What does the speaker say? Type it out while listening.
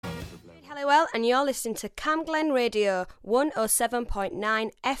Noel and you're listening to Camglen Radio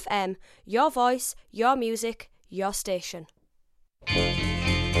 107.9 FM. Your voice, your music, your station. They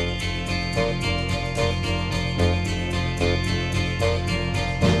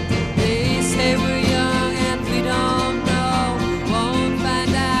say we're young and we don't know. We won't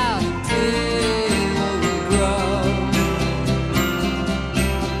find out until we grow.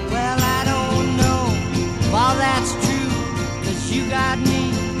 Well, I don't know if all that's true, 'cause you got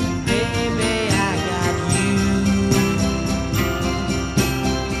me, baby, I got you.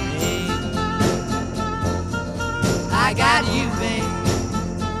 Hey, I got you, babe.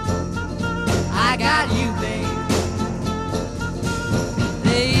 I got you, babe.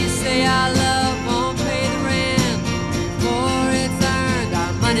 They say our love won't pay the rent before it's earned.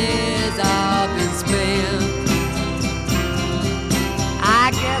 Our money's all been spent.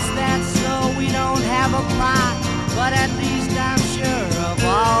 I guess that's so we don't have a plot, but at least I'm sure of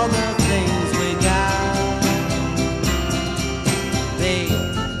all the things we got. Babe,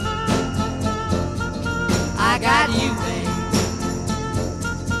 I got you, babe.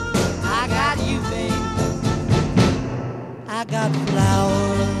 I got you, babe. I got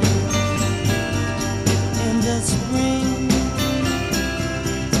flowers in the spring.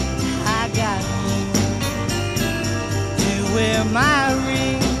 I got you to wear my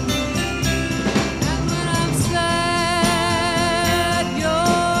ring. And when I'm sad,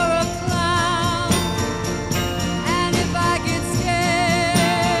 you're a clown. And if I get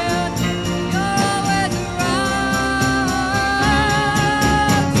scared, you're always around.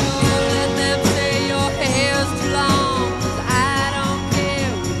 Don't let them say your hair's too long, 'cause I don't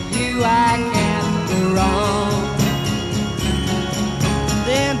care. With you I can't go wrong.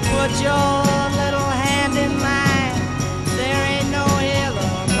 Then put your little hand in mine. There ain't no hill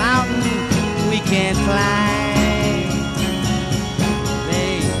or mountain we can't climb.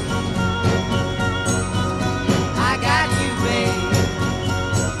 Babe, I got you, babe.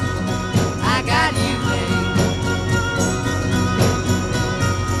 I got you, babe.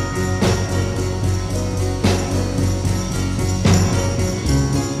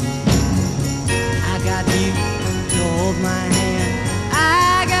 I got you to hold my hand. I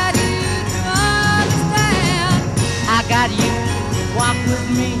got you to understand. I got you to walk with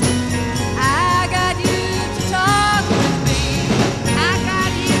me. I got you to talk with me. I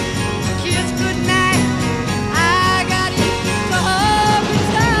got you to kiss goodnight. I got you to hold me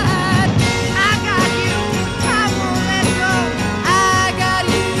tight. I got you, I won't let go. I got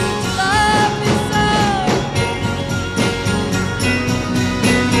you to love me so.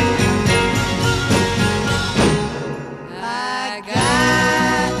 I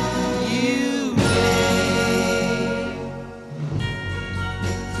got you, babe.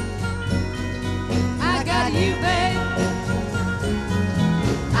 I got you, babe.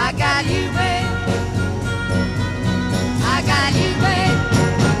 I got you, babe. I got you, babe.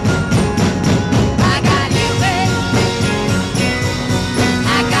 I got you, babe.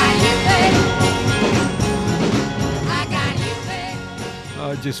 I got you, babe. I got you, babe. I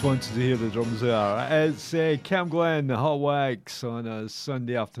just wanted to hear the drums there. It's Camglen Hot Wax on a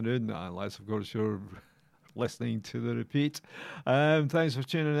Sunday afternoon, unless of course you're listening to the repeat. Thanks for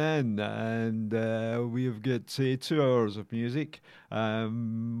tuning in, and we've got 2 hours of music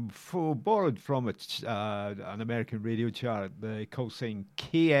borrowed from an American radio chart, the call sign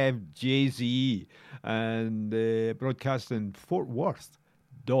KFJZ, and broadcasting Fort Worth,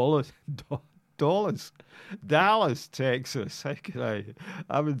 Dallas, Texas. How could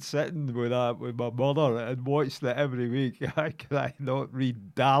I've been sitting with that with my mother and watched it every week. How could I not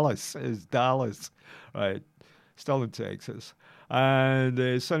read Dallas as Dallas? Right, still in Texas.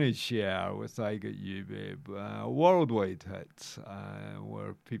 And Sonny Cher with I Got You, Babe. Worldwide hits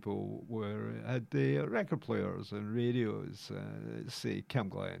where people had the record players and radios. It's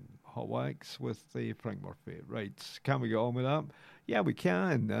Camglen Hot Wax with Frank Murphy. Right, can we get on with that? Yeah, we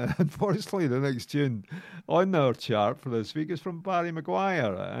can. Unfortunately, the next tune on our chart for this week is from Barry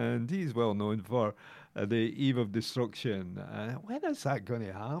Maguire, and he's well known for The Eve of Destruction. When is that going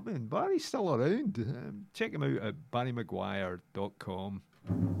to happen? Barry's still around. Check him out at barrymaguire.com.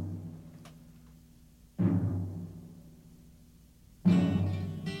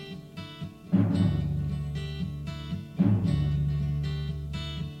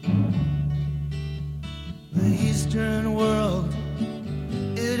 The Eastern world,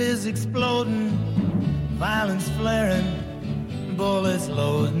 it is exploding, violence flaring, bullets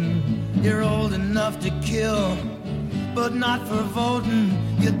loading. You're old enough to kill, but not for voting.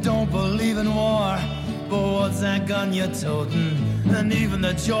 You don't believe in war, but what's that gun you're toting? And even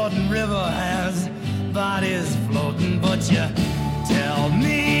the Jordan River has bodies floating. But you tell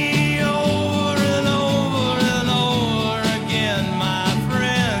me, oh,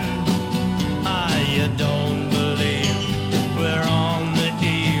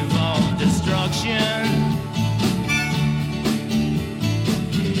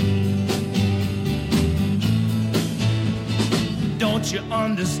 Don't you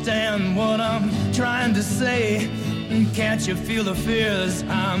understand what I'm trying to say? Can't you feel the fears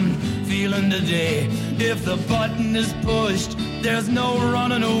I'm feeling today? If the button is pushed, there's no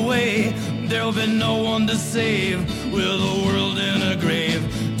running away. There'll be no one to save with the world in a grave.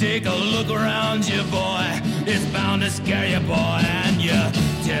 Take a look around you, boy. It's bound to scare you, boy. And you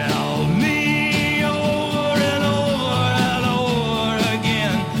tell me over and over and over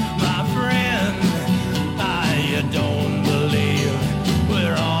again, my friend, you don't believe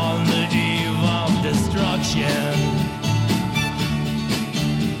we're on the eve of destruction.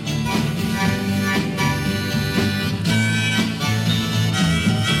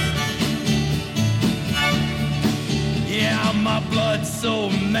 My blood's so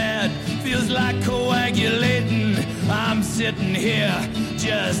mad, feels like coagulating. I'm sitting here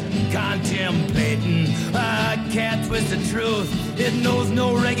just contemplating. I can't twist the truth, it knows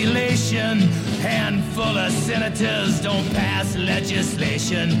no regulation. Handful of senators don't pass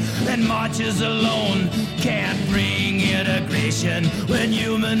legislation, and marches alone can't bring integration. When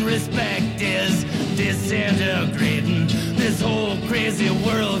human respect is disintegrating, this whole crazy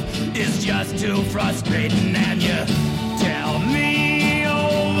world is just too frustrating. And you tell me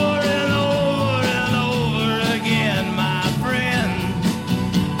over and over and over again, my friend,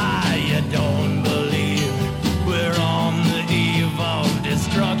 you don't believe we're on the eve of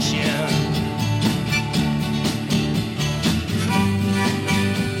destruction.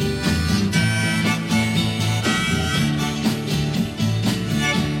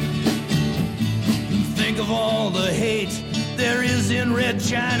 Think of all the hate there is in Red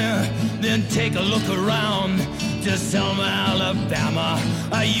China, then take a look around to Selma, Alabama.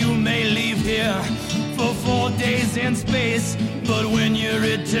 You may leave here for 4 days in space, but when you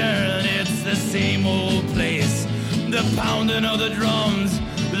return, it's the same old place. The pounding of the drums,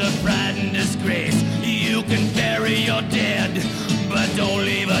 the pride and disgrace. You can bury your dead, but don't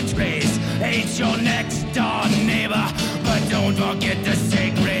leave a trace. Hate your next door neighbor, but don't forget to say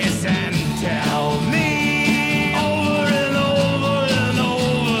grace. And tell me over and over and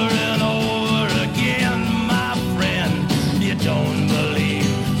over and over again, my friend, you don't believe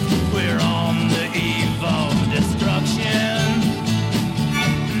we're on the eve of destruction.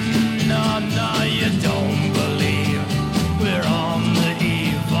 No, you don't believe we're on the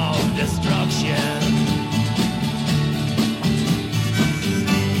eve of destruction.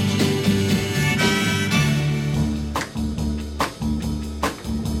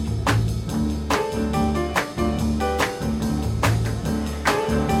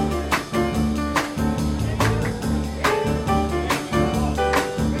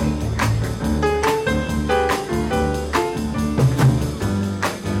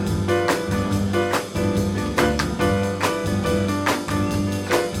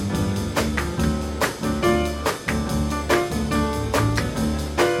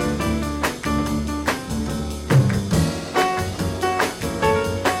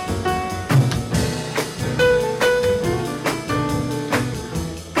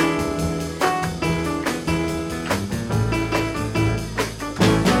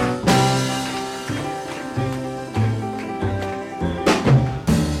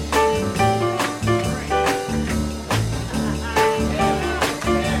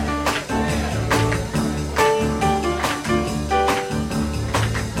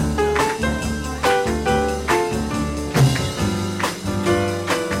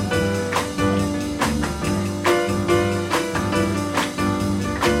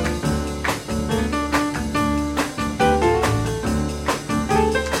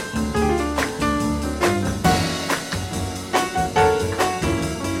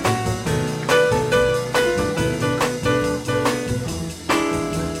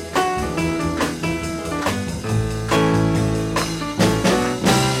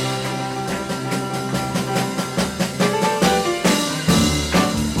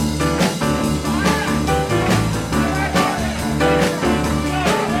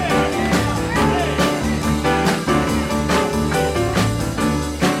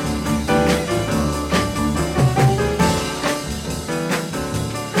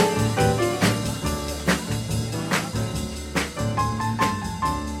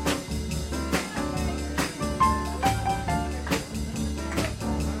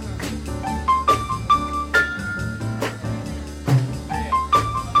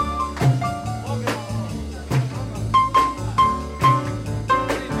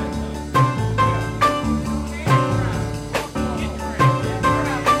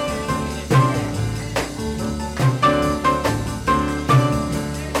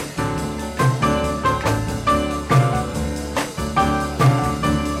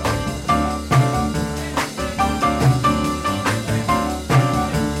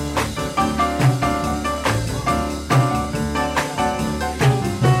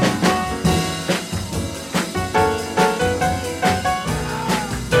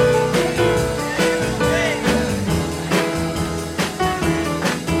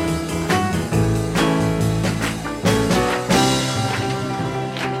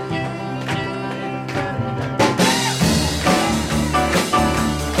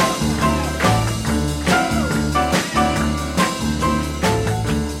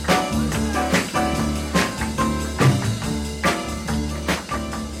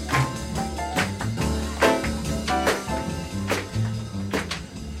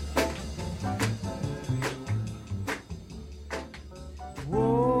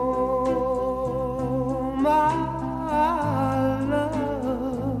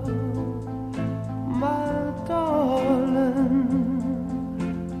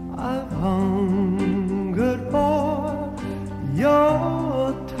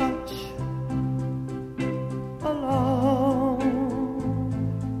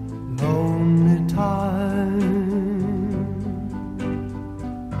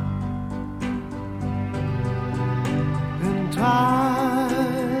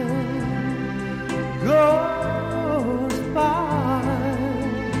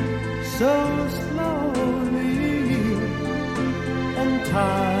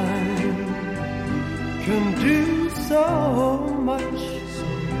 time can do so much.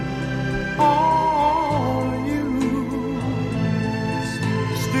 Are you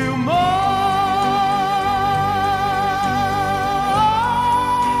still more?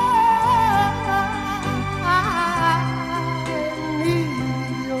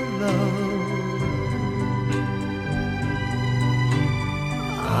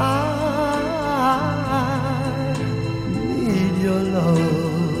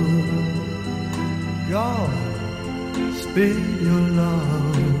 Speak your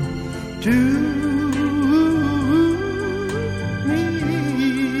love to me.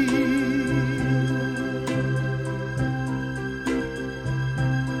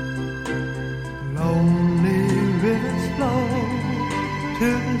 Lonely rivers flow to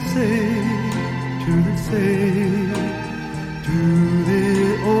the sea, to the sea, to the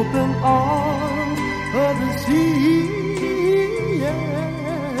open arms of the sea. Yeah.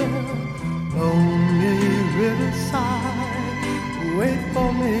 Lonely riverside, wait for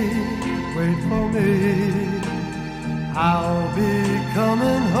me, wait for me. I'll be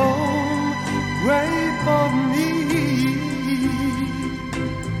coming home, wait for me.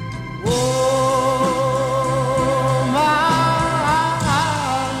 Oh, my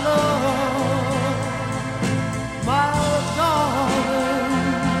love, my darling,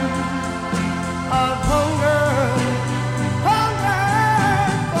 I've hungered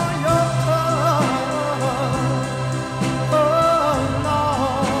for your love. Oh,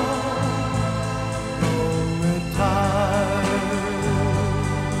 Lord,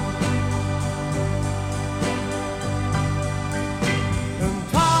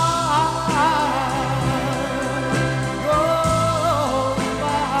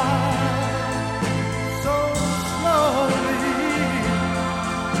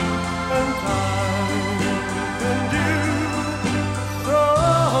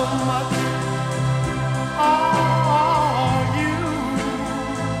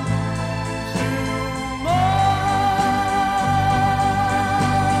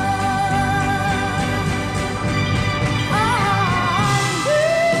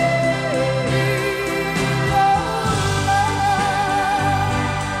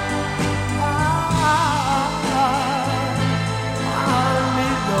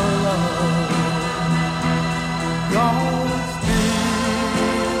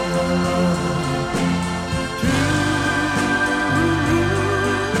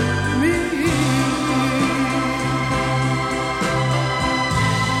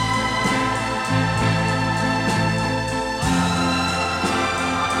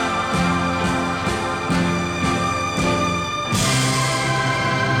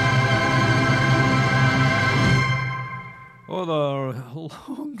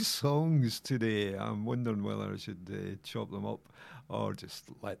 songs today. I'm wondering whether I should chop them up or just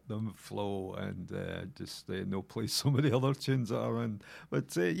let them flow and just no play some of the other tunes that are in.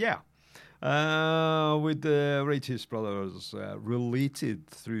 But yeah, with the Righteous Brothers, Related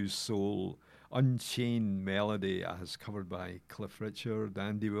Through Soul, Unchained Melody, as covered by Cliff Richard,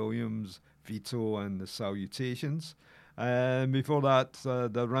 Andy Williams, Vito and the Salutations. And before that,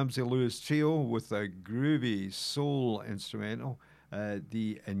 the Ramsey Lewis Trio with a groovy soul instrumental,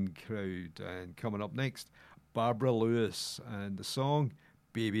 The In Crowd. And coming up next, Barbara Lewis and the song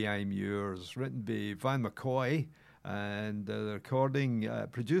Baby I'm Yours, written by Van McCoy, and the recording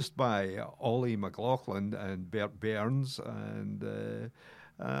produced by Ollie McLaughlin and Bert Burns, and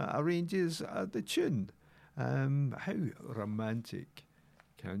arranges the tune. How romantic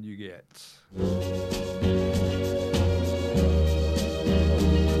can you get?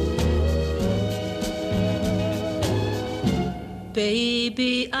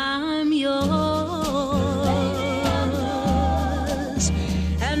 Baby, I'm yours,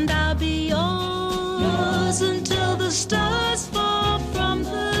 and I'll be yours until the stars fall from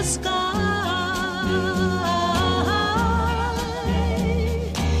the sky.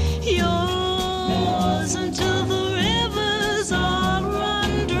 Yours until the rivers all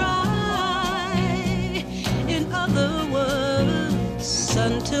run dry. In other words,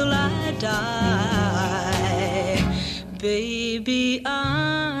 until I die. Baby,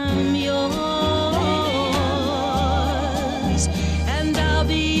 I'm yours, and I'll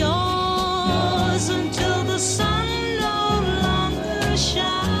be yours until the sun no longer shines.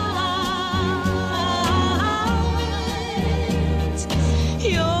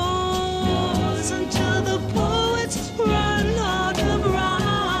 Yours until the poets run out of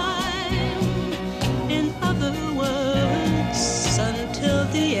rhyme. In other words, until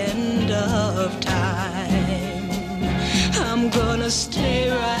the end of time. I'm gonna stay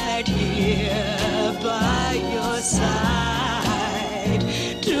right here by your side,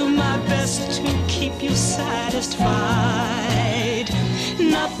 my best to keep you satisfied.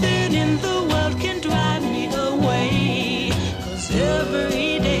 Nothing in the world can drive me away, 'cause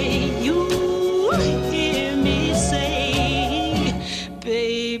every day you hear me say,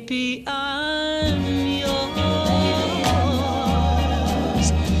 baby, I'm yours,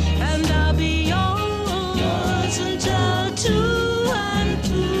 and I'll be yours until 2 and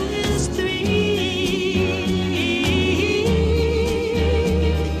 2 is 3.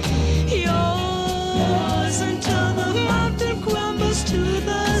 Yours until the mountain crumbles to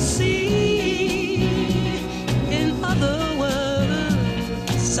the sea. In other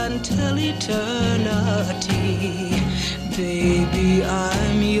words, until eternity, baby,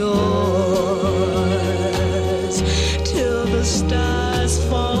 I'm yours. Till the stars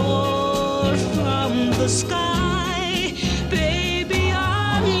fall from the sky, baby,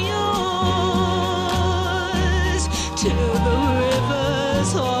 I'm yours. Till the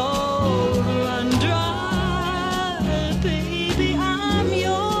rivers all run dry, baby, I'm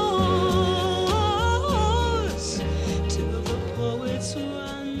yours. Till the poets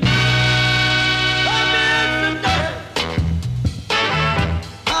run.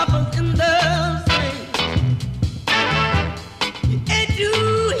 Papa's in the swing. You ain't too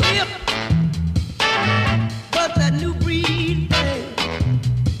hip, but that new breed thing.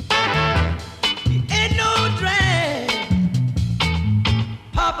 You ain't no drag.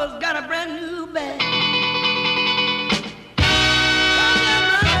 Papa's got a brand new bag. Come down,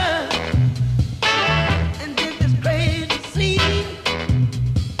 mother, and dig this crazy scene.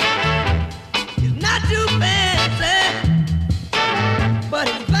 It's not too fancy, but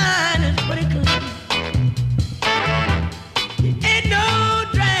it's fine and pretty clean. It ain't no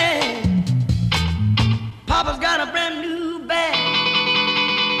drag. Papa's got a brand new bag.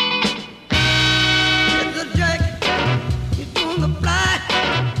 It's a jacket, he's doing the fly.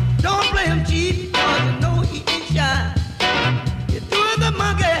 Don't play him cheap, 'cause you know he ain't shy. He's doing the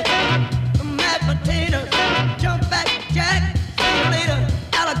monkey, the mashed potatoes, jump back jack, see you later,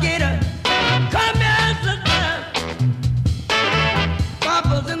 alligator. Come here, sister.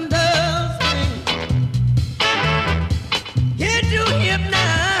 Papa's in the swing. Get you hip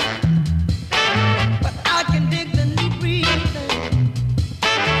now, but I can dig the new breed thing.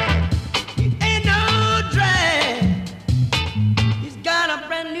 He ain't no drag. He's got a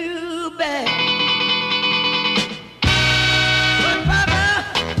brand new bag. But Papa,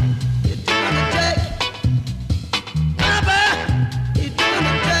 you're doing the jack. Papa, you're doing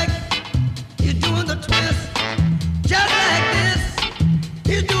the jack. You're doing the twist, just like this.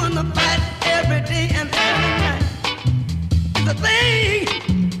 He's doing the fight every day and every night. It's a thing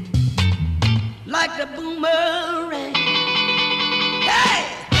like the boomerang. Hey,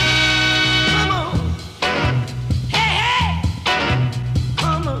 come on. Hey, hey,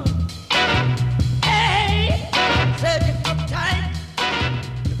 come on. Hey, said you uptight,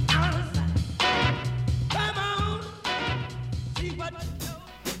 you're out of sight. Come on, see what you know.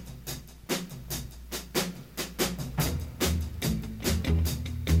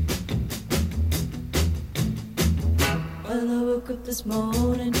 When I woke up this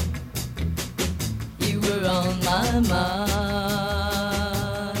morning, you were on my mind,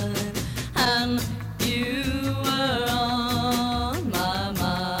 and you were on my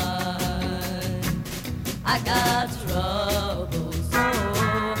mind. I got troubles,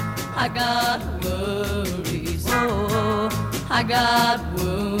 oh, I got worries, oh, I got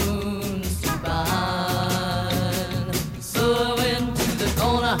wounds to bind. So I went to the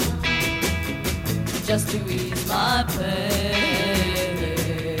corner just to ease my pains,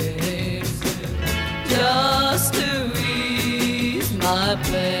 just to ease my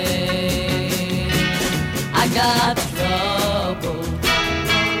pain. I got trouble,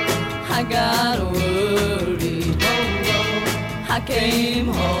 I got worried, oh, oh, I came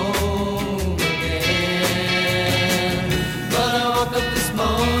home again. But I woke up this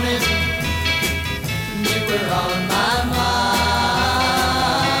morning, you were on my mind.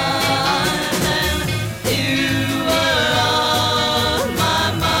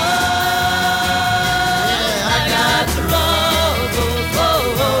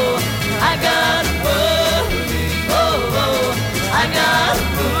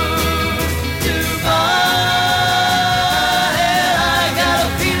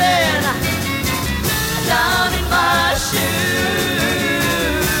 Feel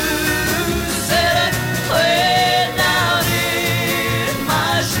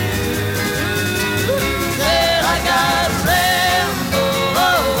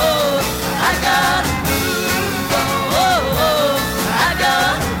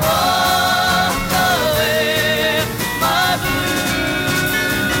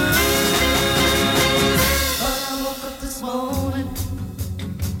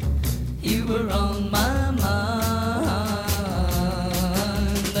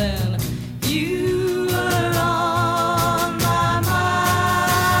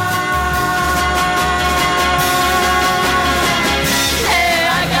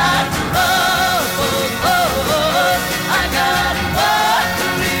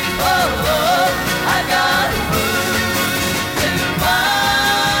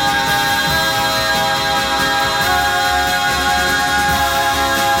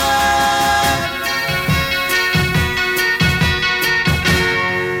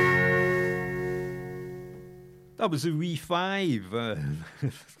 45,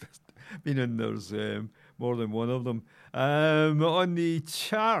 meaning there's more than one of them. On the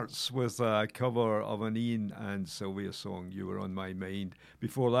charts with a cover of an Ian and Sylvia song, You Were On My Mind.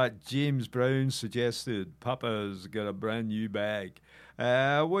 Before that, James Brown suggested Papa's Got a Brand New Bag,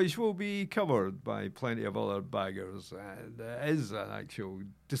 which will be covered by plenty of other baggers, and is an actual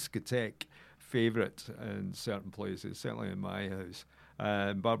discotheque favourite in certain places, certainly in my house.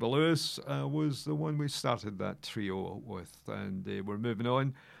 And Barbara Lewis was the one we started that trio with, and we're moving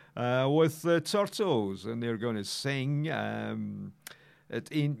on with the Turtles, and they're going to sing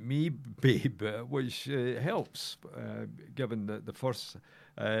It Ain't Me, Babe, which helps, given that the first,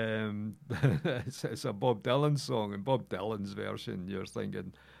 it's a Bob Dylan song, and Bob Dylan's version, you're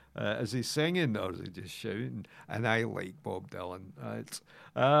thinking, is he singing or is he just shouting? And I like Bob Dylan.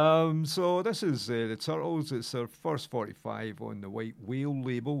 So this is the Turtles. It's their first 45 on the White Whale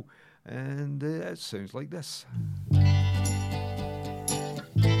label, and it sounds like this.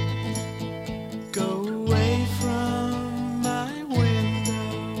 Go away from my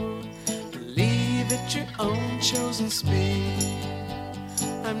window, leave at your own chosen speed.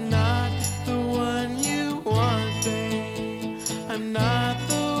 I'm not the one you want, babe. I'm not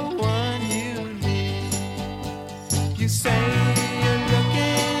the one you need. You say you're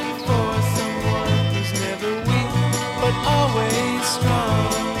looking for someone who's never weak, but always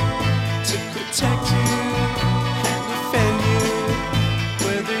strong, to protect you and defend you,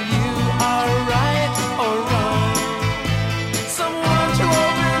 whether you are right or wrong. Someone to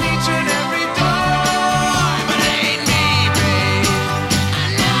open each and every door, but it ain't me, babe. I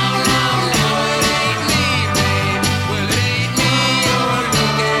know, it ain't me, babe. Well, it ain't me you're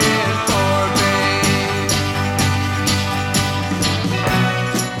looking for, babe.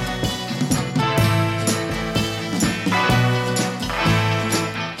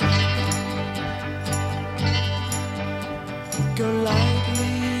 Go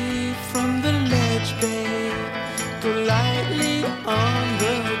lightly from the ledge, babe. Go lightly on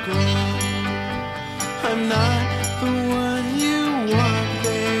the ground. I'm not the one you want,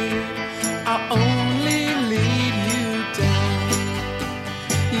 babe. I'll only lead you down.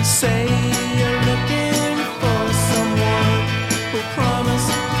 You say you're looking for someone who'll promise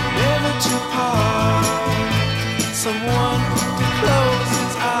never to part. Someone to close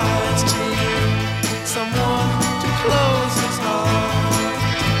his eyes to you. Someone to close his heart.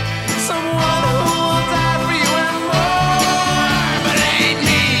 Someone who will die for you and more. But it ain't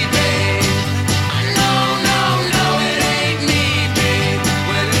me, babe. No, it ain't me, babe.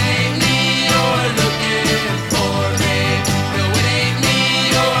 Well, it ain't me you're looking for, babe. No, it ain't me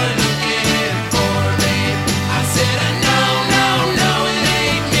you're looking for, babe. I said no, it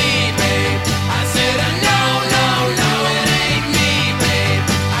ain't me, babe. I said no, it ain't me, babe.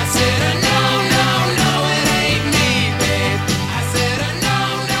 I said no, it ain't me, babe. I said no,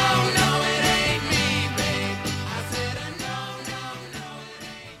 it ain't me, babe. I said no, it ain't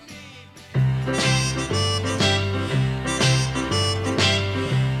me.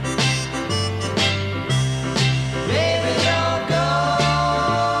 Baby, don't go.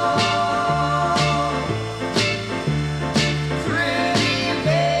 Through me,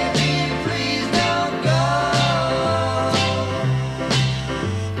 baby, please don't go.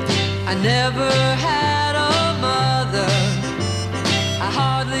 I never had a mother. I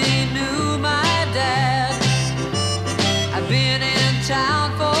hardly knew my dad. I've been in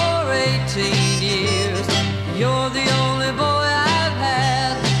town for 18 years. You're the only boy I've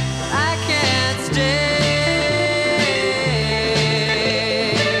had. I can't stay.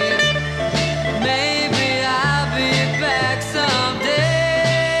 Maybe I'll be back someday.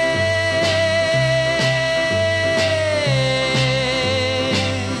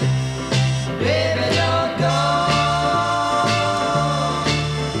 Baby, don't go.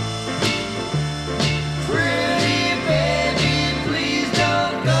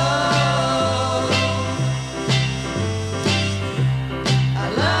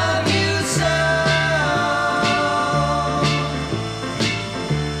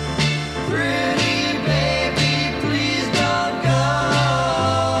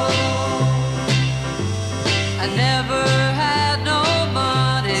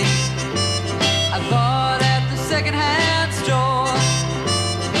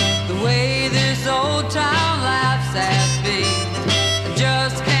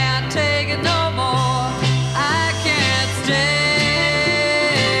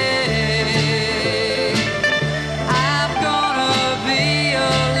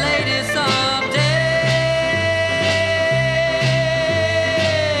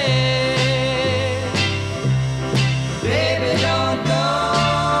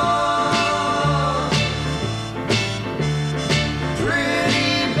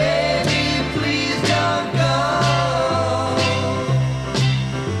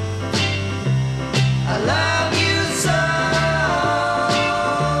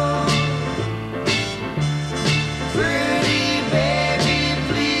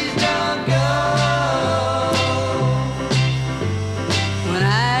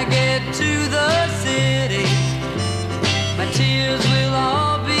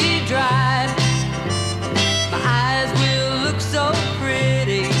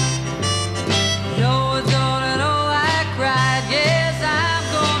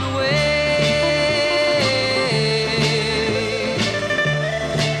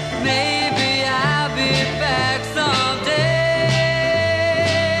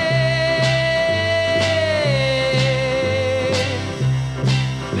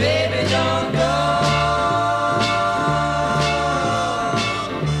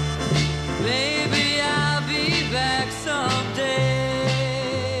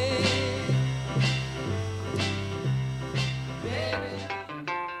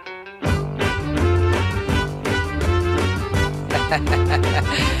 Yeah,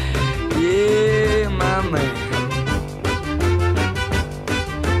 my man.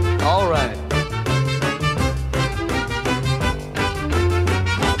 All right.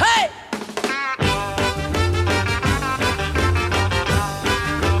 Hey!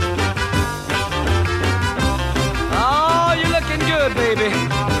 Oh, you're looking good, baby.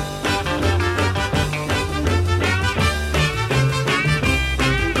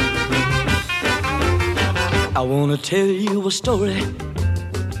 I wanna tell you a story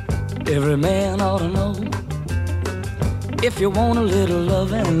every man ought to know. If you want a little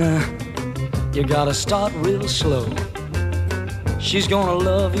loving, you gotta start real slow. She's gonna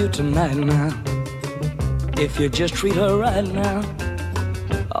love you tonight now, if you just treat her right now.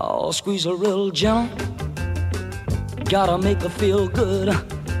 Oh, squeeze her real gentle, gotta make her feel good.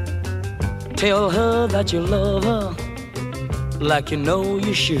 Tell her that you love her like you know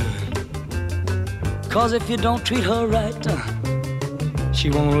you should. 'Cause if you don't treat her right, she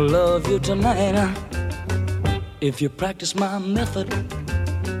won't love you tonight. If you practice my method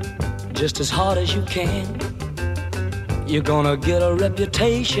just as hard as you can, you're gonna get a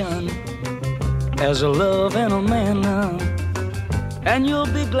reputation as a loving a man now. And you'll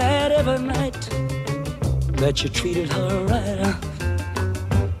be glad every night that you treated her right.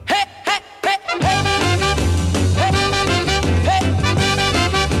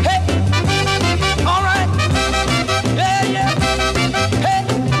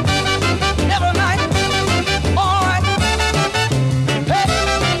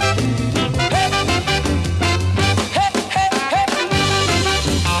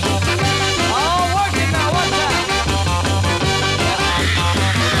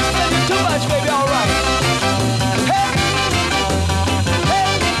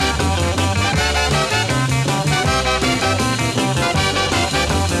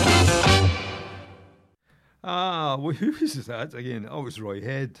 Who was that again? Oh, it was Roy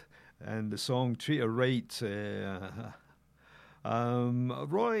Head, and the song "Treat Her Right."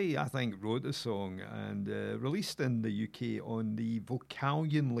 Roy, I think, wrote the song and released in the UK on the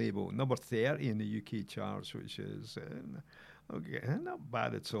Vocalion label, number 30 in the UK charts, which is okay, not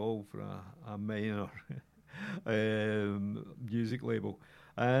bad at all for a minor music label.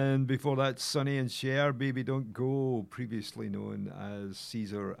 And before that, Sonny and Cher, "Baby Don't Go," previously known as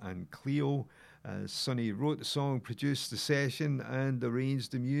Caesar and Cleo. Sonny wrote the song, produced the session, and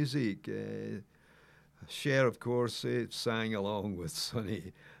arranged the music. Cher, of course, sang along with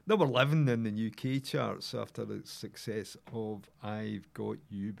Sonny. Number 11 in the UK charts after the success of "I've Got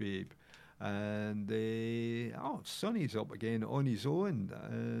You, Babe." And Sonny's up again on his own.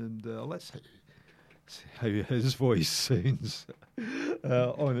 And let's see how his voice sounds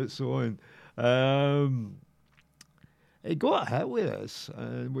on its own. It got a hit with us,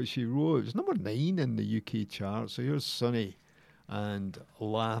 which he wrote. It was number 9 in the UK chart. So here's Sonny and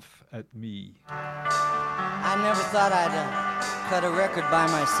 "Laugh at Me." I never thought I'd cut a record by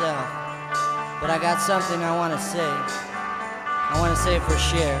myself, but I got something I want to say. I want to say it for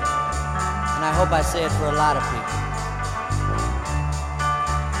Cher, and I hope I say it for a lot of people.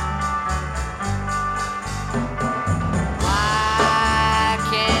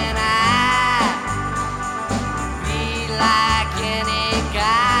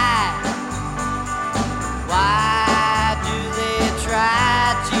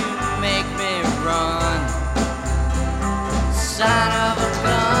 Son of a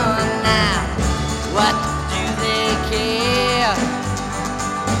gun now, what do they care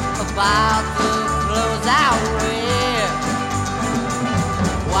about the clothes I wear?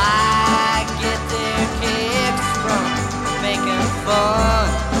 Why get their kicks from making fun?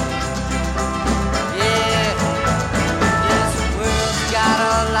 Yeah, this world's got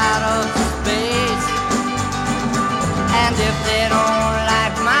a lot of space, and if they don't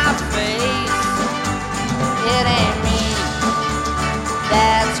like my face, it ain't me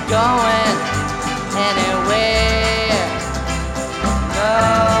that's going anywhere. No,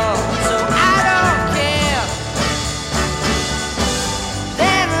 so I don't care.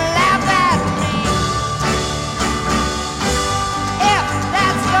 Then laugh at me if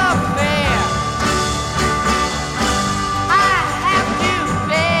that's not fair. I have to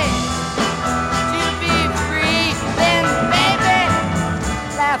pay to be free. Then baby,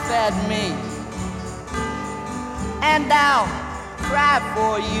 laugh at me, and I'll cry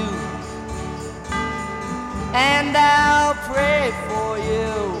for you, and I'll pray for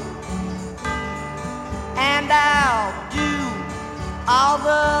you, and I'll do all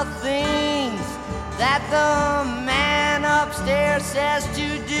the things that the man upstairs says to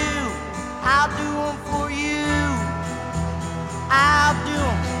do. I'll do them for you. I'll do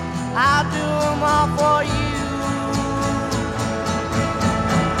them all for you.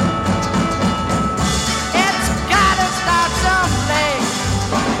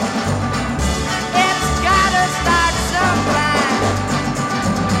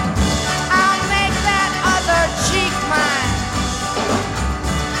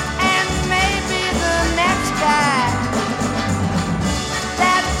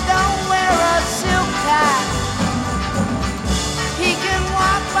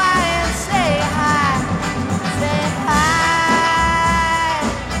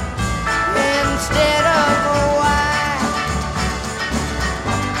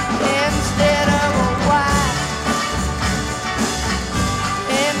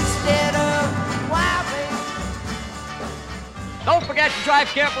 Drive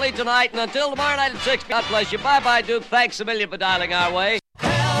carefully tonight, and until tomorrow night at 6, God bless you. Bye-bye, Duke. Thanks a million for dialing our way.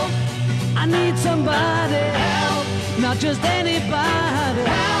 Help! I need somebody. Help! Not just anybody.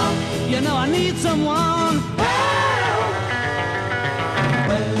 Help! You know I need someone. Help!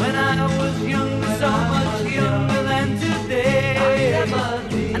 When I was younger, so much younger than today,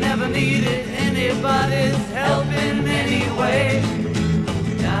 I never needed anybody's help in any way.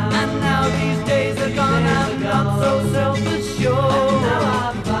 And now these days are gone, I'm not so self-assured.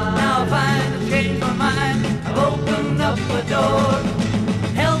 Now I find I've changed my mind, I've opened up the door.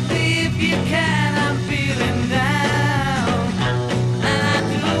 Help me if you can, I'm feeling down, and I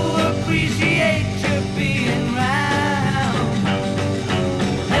do appreciate you being round.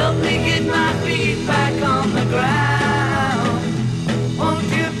 Help me get my feet back on the ground. Won't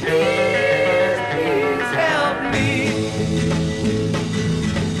you please, please help me?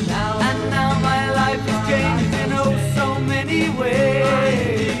 And now my life has changed in oh so many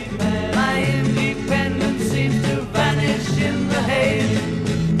ways. My independence seems to vanish in the haze.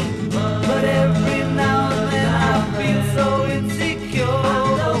 But every now and then I feel so insecure. I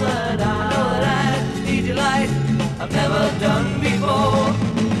know that I just need your light I've never done before.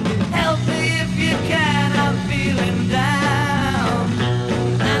 Help me if you can, I'm feeling down,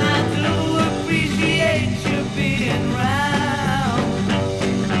 and I do appreciate you being round.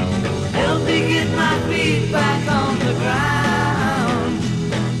 Help me get my feet back on the ground.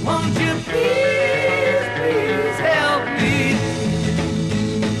 Won't you please, please help me?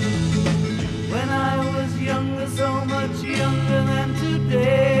 When I was younger, so much younger than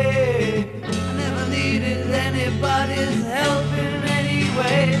today, I never needed anybody's help in any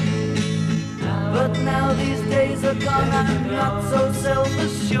way. But now these days are gone, I'm not so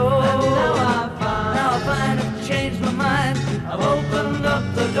self-assured. Now I find I've changed my mind, I've opened up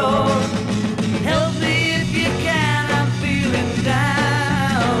the door. Help me if you can, I'm feeling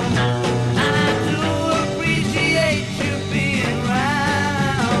down, and I do appreciate you being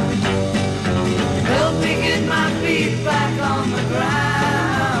round. Help me get my feet back on the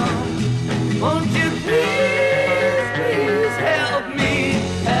ground. Won't you please, please help me,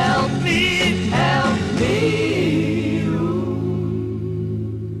 help me, help me.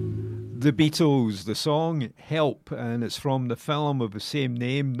 The Beatles, the song Help, and it's from the film of the same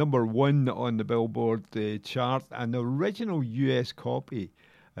name, number 1 on the Billboard chart. And the original US copy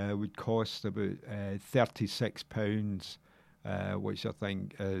would cost about £36, which I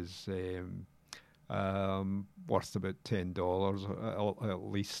think is worth about $10 at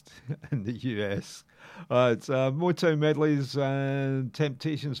least in the US. It's Motown medleys,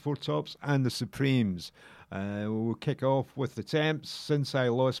 Temptations, Four Tops, and the Supremes. We'll kick off with the Temps, Since I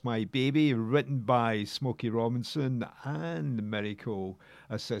Lost My Baby, written by Smokey Robinson and Miracle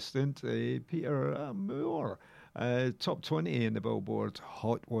assistant Peter Moore. Top 20 in the Billboard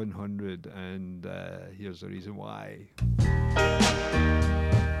Hot 100, and here's the reason why.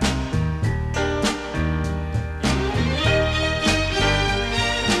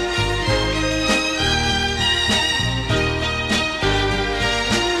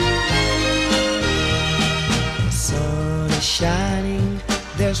 Shining,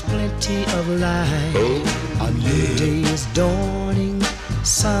 there's plenty of light. A new day is dawning,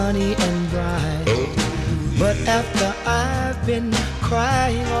 sunny and bright. But after I've been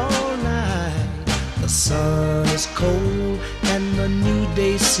crying all night, the sun is cold and the new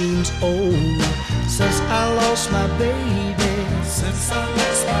day seems old. Since I lost my baby, since I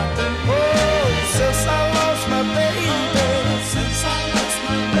lost my baby, oh, since I lost my baby, since I lost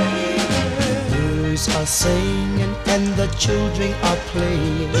my baby. Birds are singing and the children are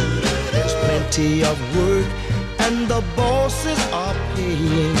playing. There's plenty of work and the bosses are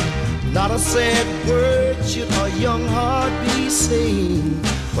paying. Not a sad word should a young heart be saying.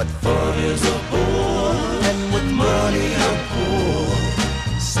 What fun is a bore, and with money I'm poor.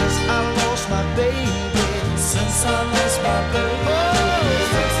 Since I lost my baby, since I lost my baby, oh,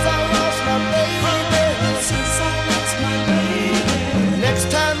 since I lost my baby, since I lost my baby. Next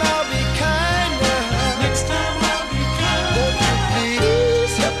time I'll be kinder, next time I'll be kinder. Won't you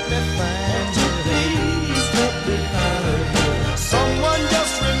please help me find you? Please help me find you. Someone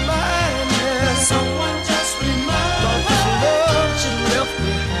just remind me, someone just remind me. About this love she left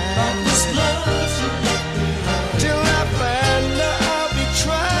behind, about this love she left behind. Till I find her, I'll be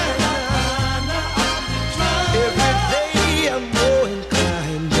trying. Every day I'm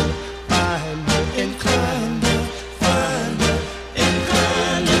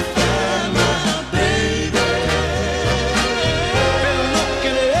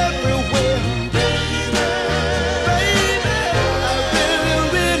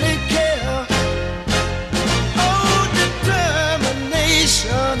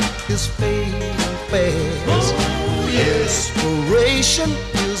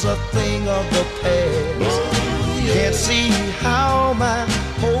is a thing of the past. Can't see how my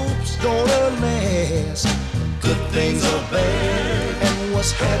hope's gonna last. Good things are bad, and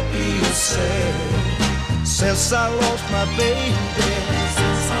what's happy is sad. Since I lost my baby,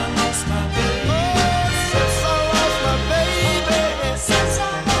 since I lost my baby, oh, since I lost my baby, since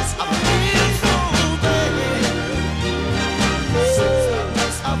I lost my baby, I feel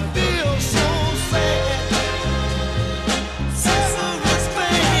so bad. Oh, I feel so sad. Since this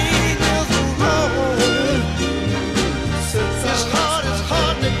thing is wrong, it's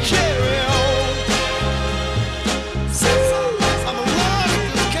hard to carry on. Since I'm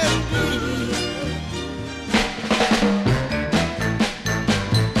alive as can be.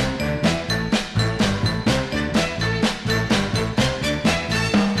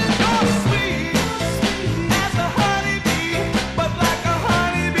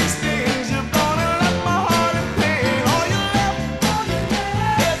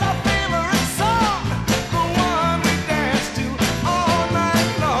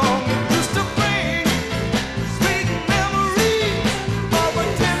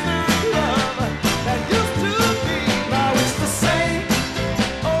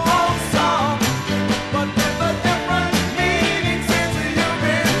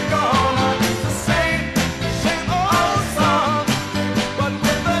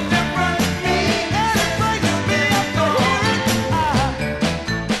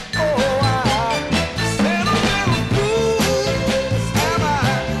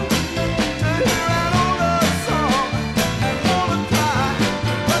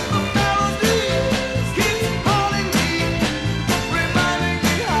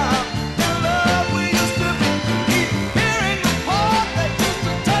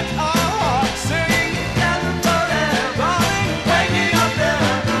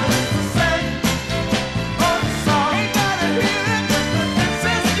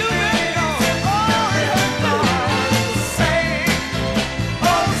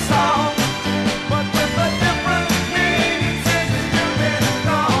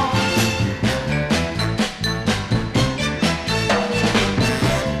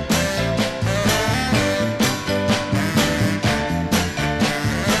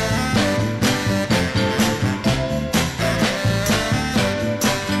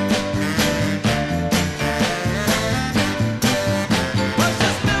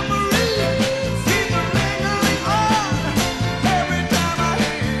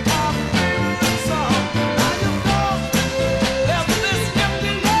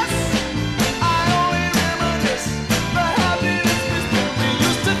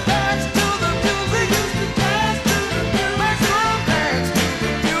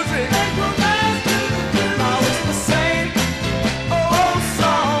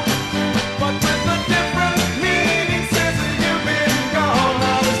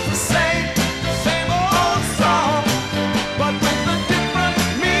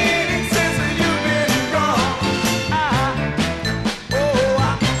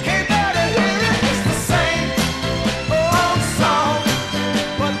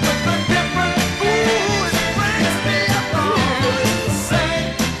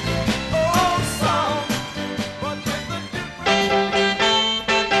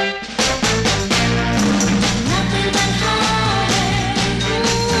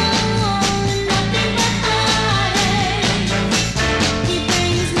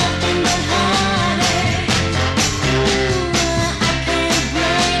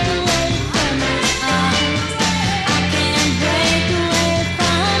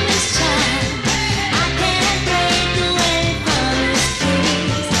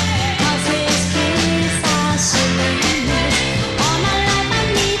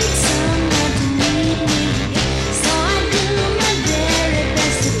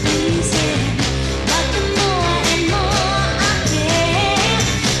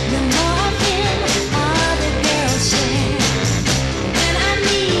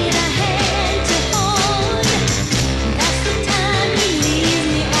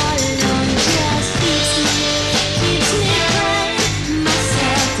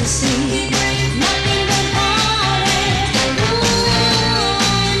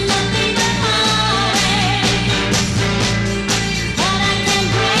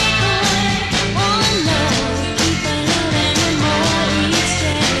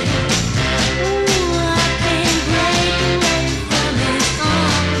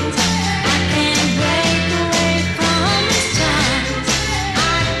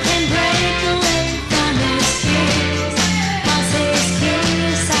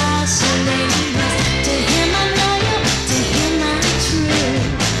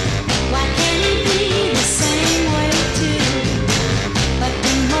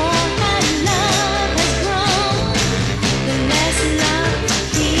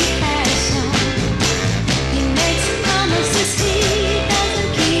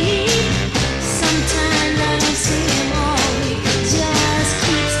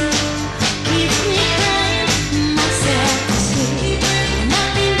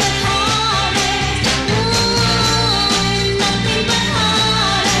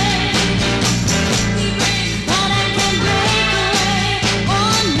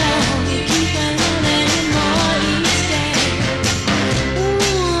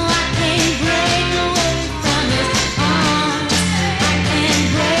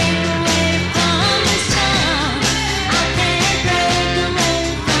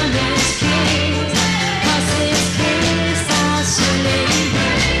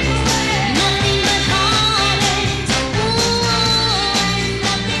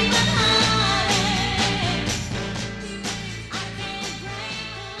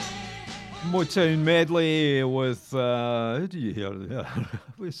 Motown medley with, who do you hear there?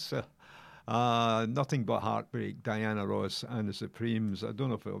 It was Nothing But Heartbreak, Diana Ross and the Supremes. I don't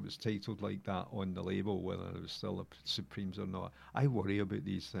know if it was titled like that on the label, whether it was still the Supremes or not. I worry about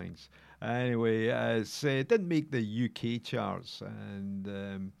these things. Anyway, it didn't make the UK charts,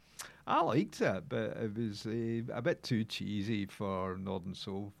 and I liked it, but it was a bit too cheesy for Northern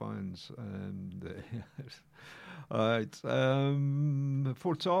Soul fans. And Alright,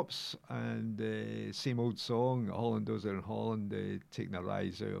 Four Tops and same old song, Hollanders in Holland, taking a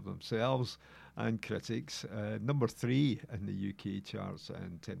rise out of themselves and critics. Number 3 in the UK charts,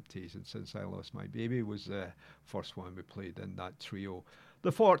 and Temptation Since I Lost My Baby was the first one we played in that trio.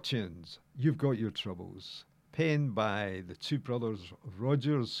 The Fortunes, You've Got Your Troubles, penned by the two brothers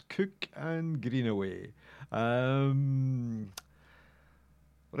Rogers, Cook and Greenaway.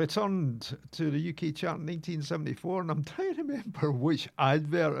 Returned to the UK chart in 1974, and I'm trying to remember which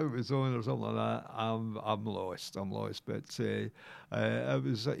advert it was on or something like that. I'm lost, but it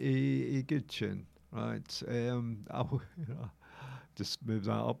was a good tune, right? I'll just move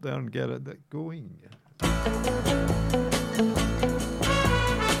that up there and get it going.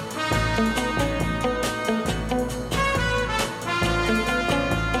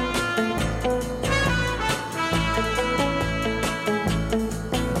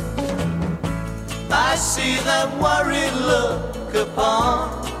 I see that worried look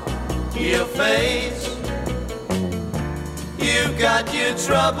upon your face. You've got your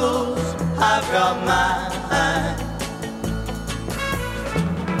troubles, I've got mine.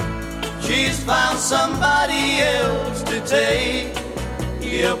 She's found somebody else to take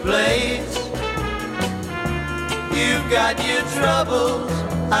your place. You've got your troubles,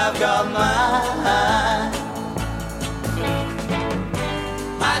 I've got mine.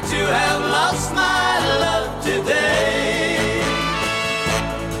 I too have lost my love today.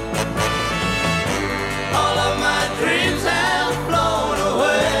 All of my dreams have flown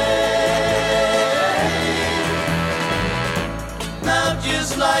away. Now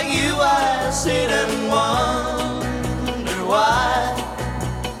just like you I sit and wonder why.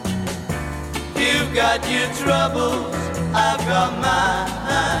 You've got your troubles, I've got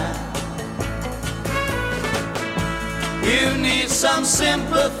mine. You need some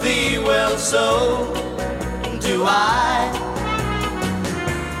sympathy, well so do I.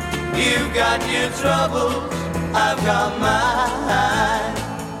 You've got your troubles, I've got mine.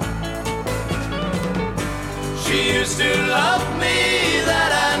 She used to love me,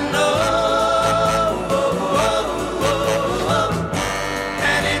 that I know,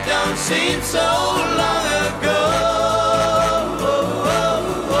 and it don't seem so long ago.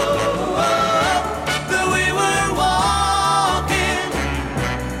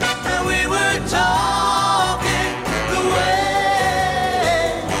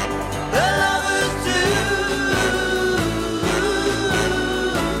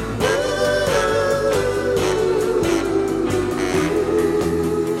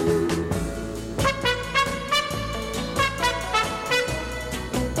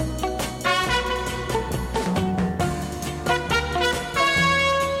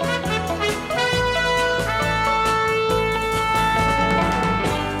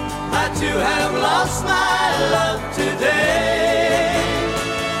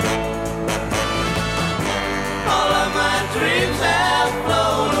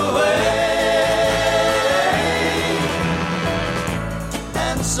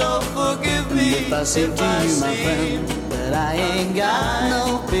 If I say to you, my friend, that I ain't got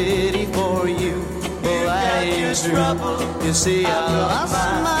no pity for you, well, that ain't true. You see, I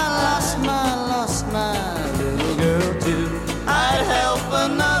lost my little girl too. I'd help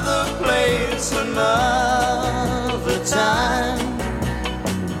another place another time.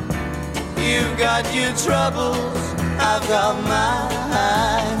 You've got your troubles, I've got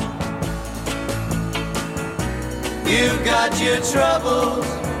mine. You've got your troubles,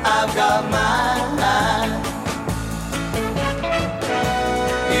 I've got mine.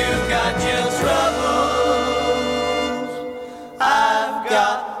 You've got your troubles, I've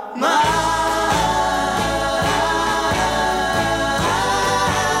got mine.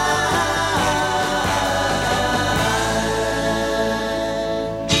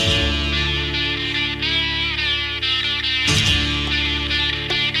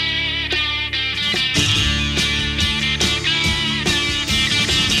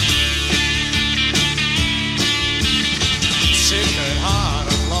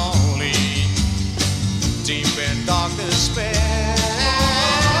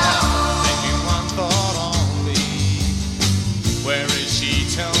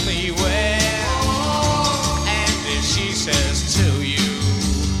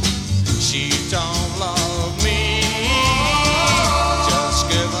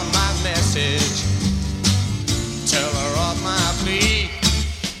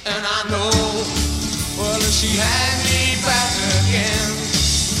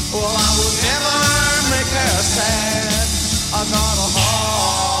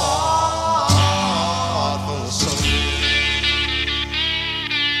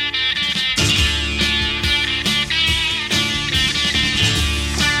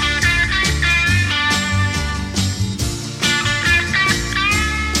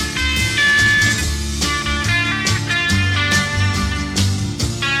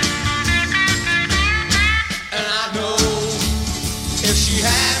 If she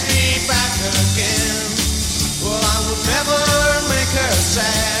had me back again, well, I would never make her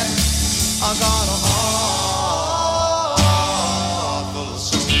sad. I got a heart full of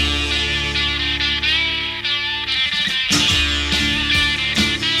soul.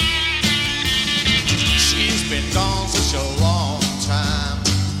 She's been gone such a long time,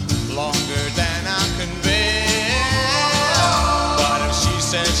 longer than I can bear. But if she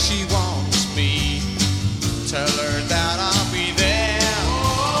says she wants me, tell her that I'll be there.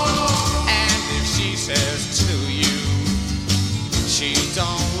 And if she says to you she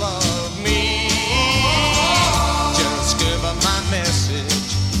don't love me, just give her my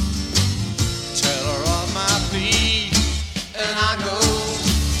message, tell her of my plea, and I know,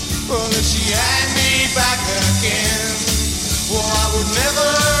 well, if she had me back again, well, I would never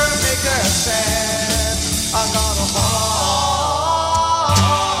make her sad. I got a heart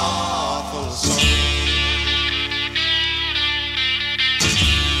full of soul.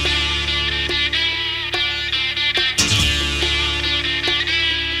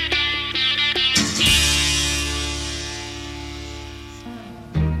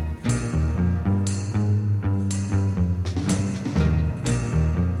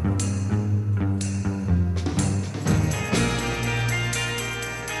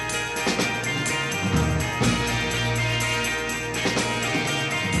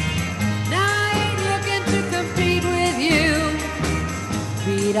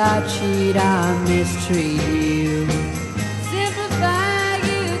 I cheat, I mistreat you, simplify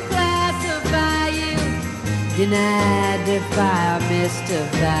you, classify you, deny, defy, or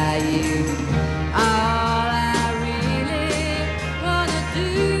mystify you. All I really wanna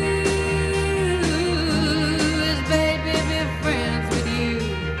do is, baby, be friends with you,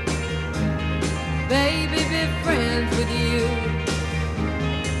 baby, be friends with you.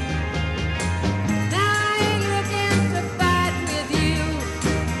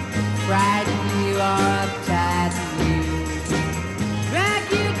 Frighten you or uptight you, drag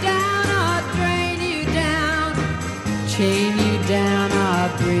you down or drain you down, chain you down or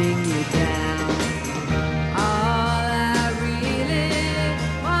bring you down. All I really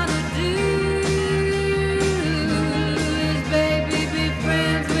wanna do is, baby, be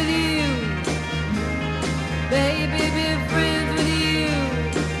friends with you, baby, be friends with you.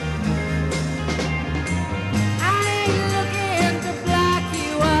 I ain't looking to block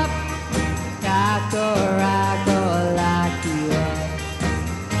you up, or I go lock you up,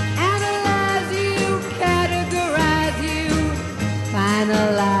 analyze you, categorize you,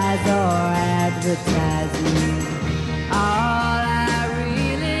 finalize or advertise you. All I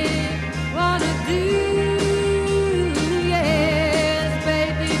really wanna do, yes,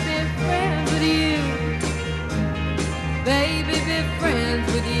 baby, be friends with you, baby, be friends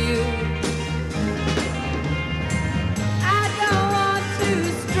with you. I don't want to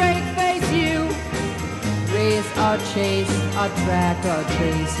straight face you, race or chase or track or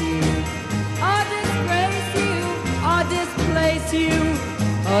trace you, or disgrace you or displace you,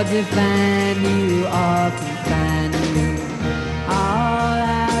 or define you or confine you. All I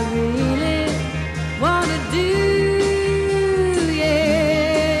really wanna do,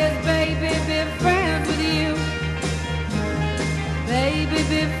 yes, baby, be friends with you, baby,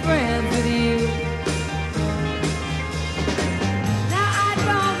 be friends with you. Now I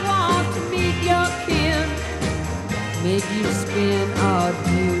don't want to meet your kin, make you spin or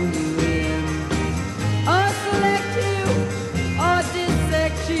do you in, or select you or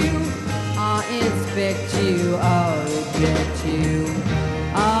dissect you, or inspect you or reject you.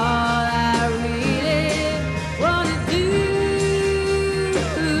 All I really wanna do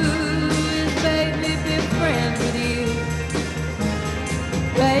is, baby, be friends with you,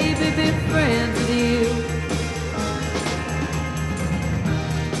 baby, be friends with you.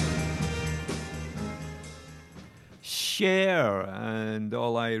 Cher, and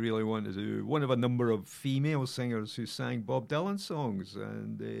All I Really Want to Do, one of a number of female singers who sang Bob Dylan songs,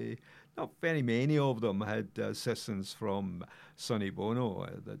 and not very many of them had assistance from Sonny Bono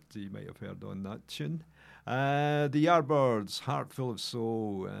that you might have heard on that tune. The Yardbirds, Heart Full of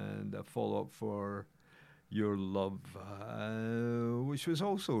Soul, and a follow-up for Your Love, which was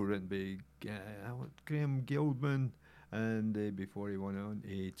also written by Graham Gilman, and before he went on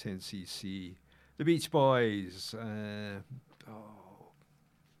a 10cc. The Beach Boys.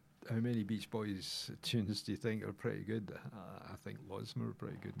 How many Beach Boys tunes do you think are pretty good? I think lots of them are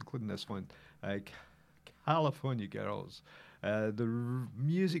pretty good, including this one, California Girls. The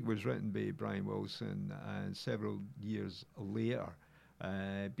music was written by Brian Wilson, and several years later,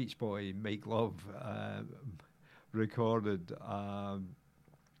 Beach Boy Mike Love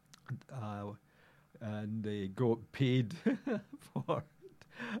and they got paid for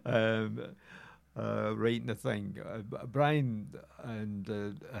writing the thing. Brian and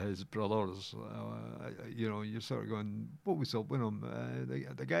his brothers, you're sort of going, what was up with him?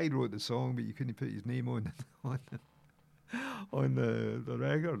 The guy wrote the song, but you couldn't put his name on the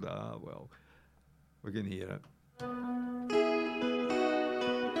record. Well, we can hear it.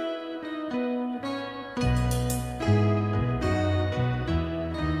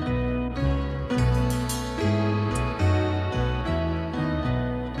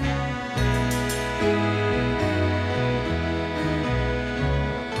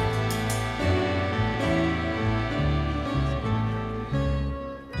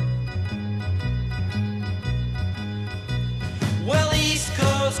 Well, East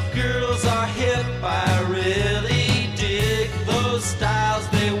Coast girls are hip. I really dig those styles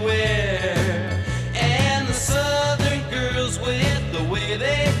they wear. And the Southern girls with the way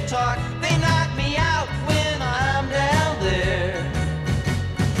they talk, they knock me out when I'm down there.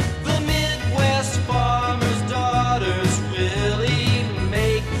 The Midwest farmers' daughters really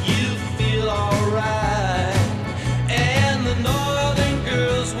make you feel alright. And the Northern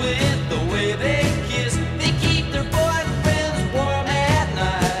girls with the way they kiss, they keep their boyfriends warm at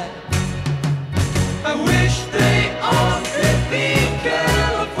night. I wish they all could be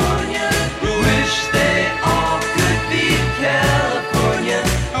California. I wish they all could be California.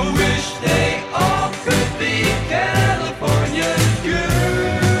 I wish they all could be California girls.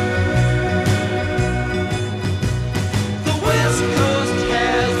 The West Coast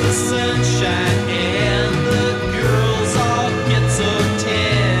has the sunshine and the girls all get so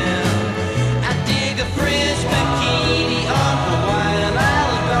tan. I dig a French bikini on Hawaiian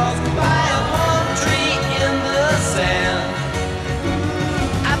Island girls by a palm tree in the sand.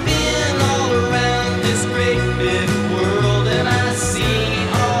 I've been all around this great big world and I see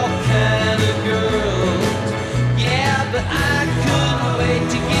all kind of girls. Yeah, but I couldn't wait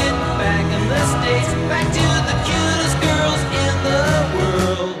to get back in the States, back to the cutest girls in the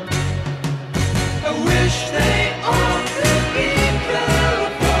world. I wish they all could be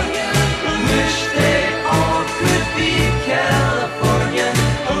California. I wish they all could be California.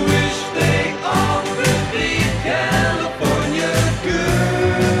 I wish they all could be California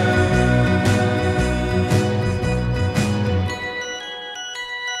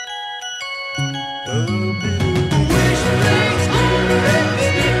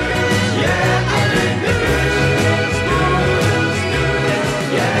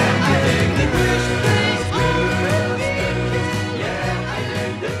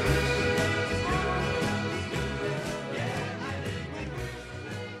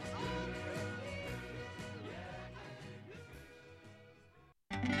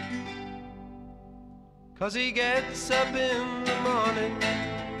Cause he gets up in the morning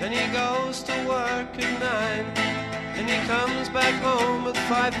and he goes to work at 9 and he comes back home at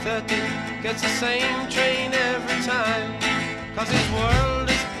 5:30, gets the same train every time. Cause his world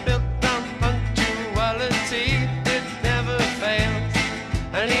is built on punctuality, it never fails.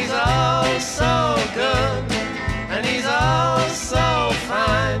 And he's all so good, and he's all so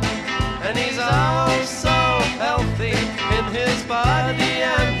fine, and he's all so healthy in his body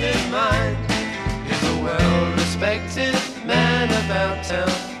and his mind. He's a well-respected man about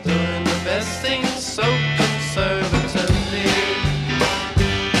town, doing the best things so conservatively.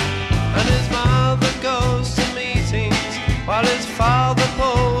 And his mother goes to meetings while his father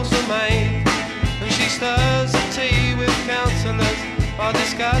pulls the maid, and she stirs the tea with counsellors while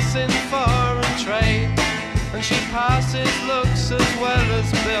discussing foreign trade. And she passes looks as well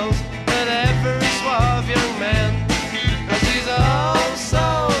as bills at every suave young man. Cause he's all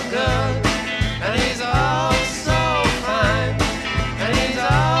so good, and he's all so fine, and he's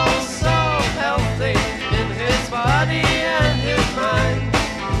all so healthy in his body and his mind.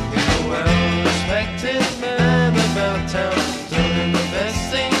 He's a well-respected man about town, doing the best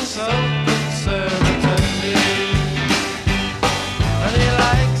things so conservatively. And he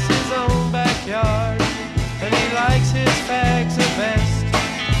likes his own backyard, and he likes his fags the best,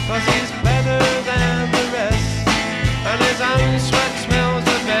 cause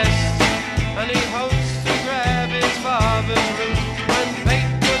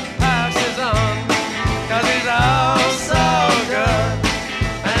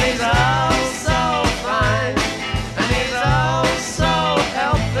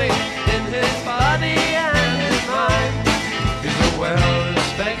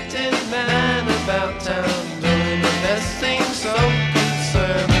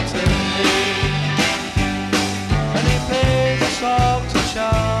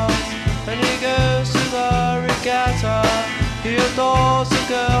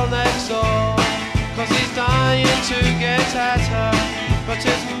trying to get at her, but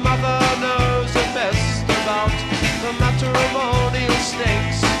his mother knows the best about the matrimonial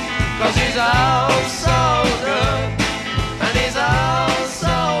stakes. 'Cause he's out so good, and he's out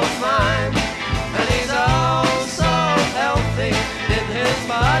so fine, and he's out so healthy in his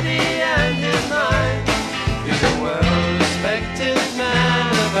body and his mind. He's a well-respected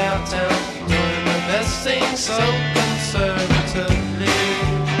man about town, doing the best thing so conservatively.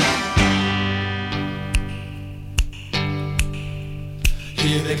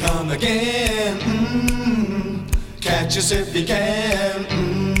 Here they come again, catch us if you can,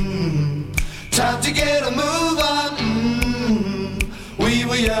 time to get a move on, we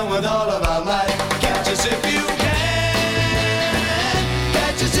were young with all of our might, catch us if you can,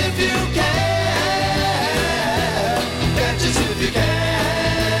 catch us if you can, catch us if you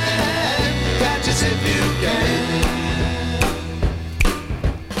can, catch us if you can.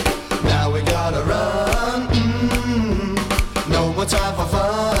 Now we gotta run, no more time for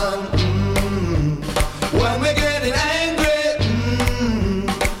fun. When we're getting angry,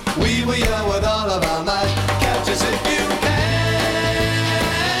 we were young with all of our might. Catch us if you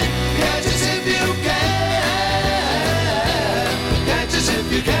can, catch us if you can, catch us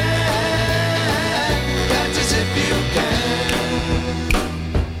if you can, catch us if you can.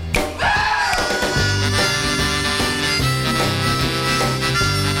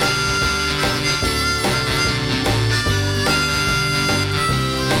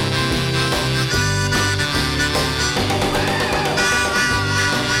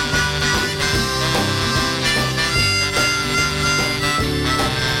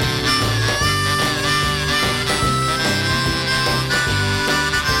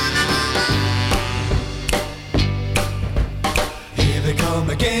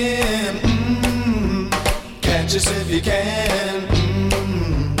 Again, catch us if you can,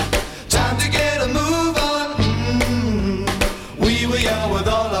 time to get a move on, we were young with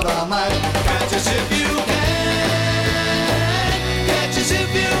all of our might, catch us if you can, catch us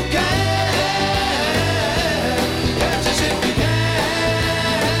if you can, catch us if you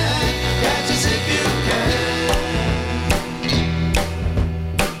can, catch us if you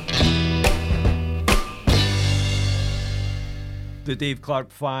The Dave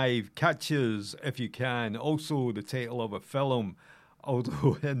Clark 5, Catches If You Can, also the title of a film,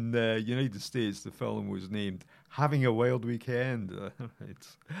 although in the United States the film was named Having a Wild Weekend.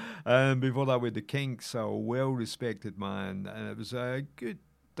 Right. And before that with the Kinks, a well-respected man, and it was a good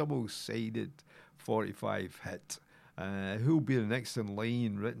double-sided 45 hit. Who'll Be the Next in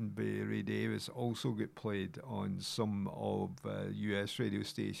Line, written by Ray Davis, also got played on some of US radio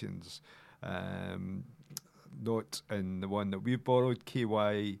stations. Not in the one that we've borrowed,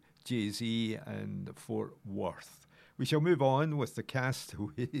 KYJZ and Fort Worth. We shall move on with the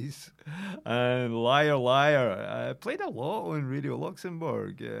Castaways and Liar Liar. Played a lot on Radio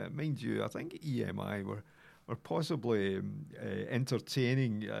Luxembourg. Mind you, I think EMI were possibly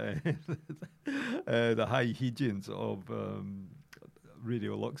entertaining the high hegians of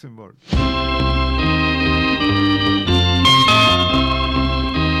Radio Luxembourg.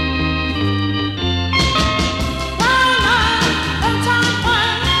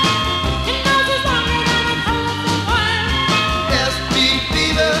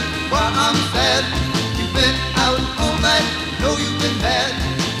 I'm sad, you've been out all night, know you've been bad.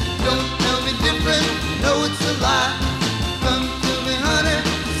 Don't tell me different, know it's a lie. Come to me, honey,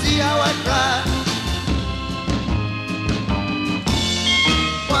 see how I cry.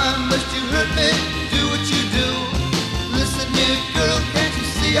 Why must you hurt me, do what you do? Listen here, girl, can't you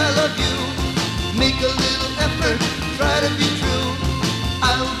see I love you? Make a little effort, try to be true.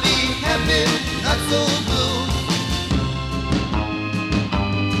 I'll be happy, not so blue.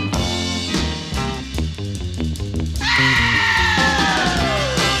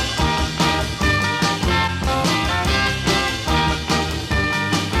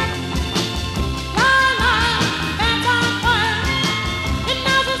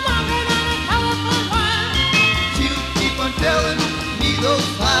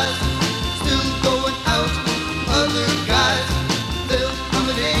 Those lies, still going out, other guys, there'll come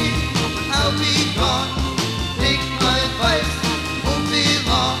a day, I'll be gone.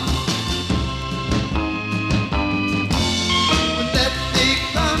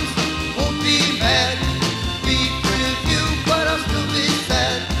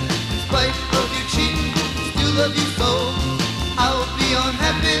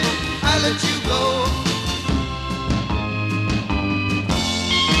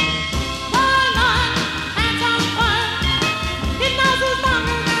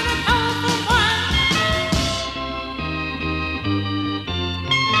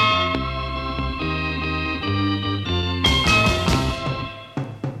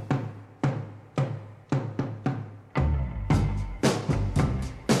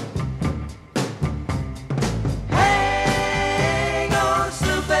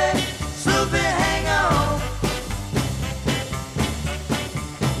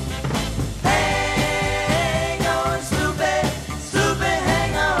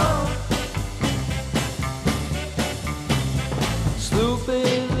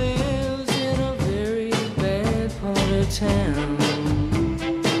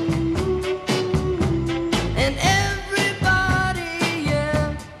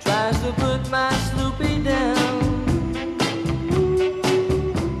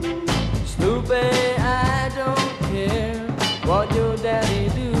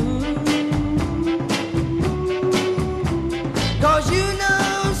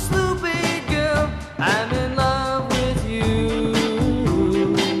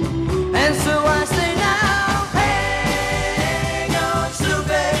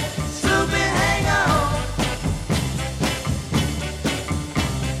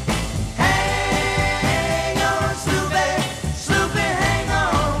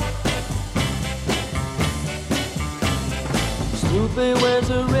 wears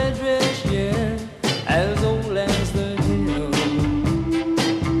a red dress, yeah, as old as the hill.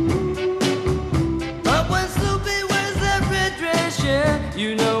 But when Sloopy wears that red dress, yeah,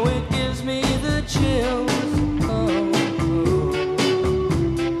 you know it gives me the chills. Oh,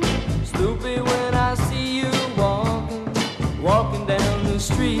 Sloopy, when I see you walking down the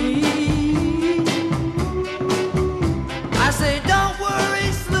street, I say, don't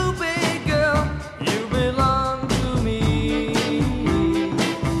worry, Sloopy girl, you belong to me.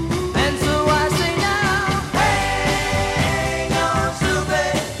 And so I say now, hang on, Sloopy,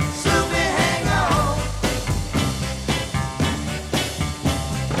 Sloopy, hang on.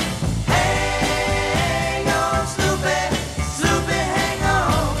 Hang on, Sloopy, Sloopy, hang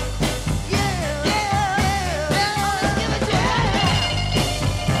on. Yeah, yeah, yeah, give it to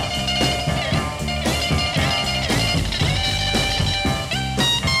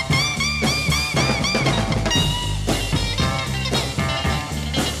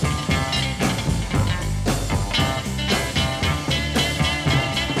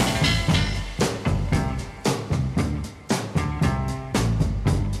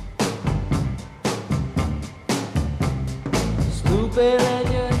Sloopy, let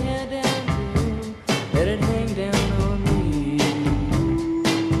your hair down, girl. Let it hang down on me.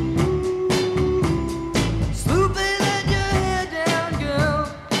 Sloopy, let your hair down, girl.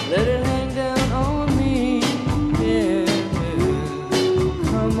 Let it hang down on me. Yeah.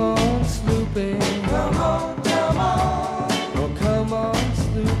 Come on, Sloopy. Come on, come on. Oh, come on,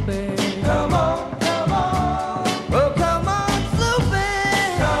 Sloopy. Come on, come on. Oh, come on, Sloopy.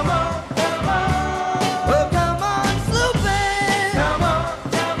 Come on, come on. Oh, come on, Sloopy. Come on,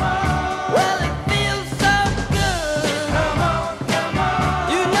 come on. Well, it feels so good. Come on, come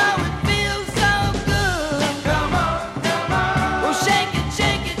on. You know it feels so good. Come on, come on. Oh, shake it,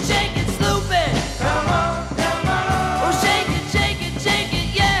 Sloopy. Come on, come on. Oh, shake it,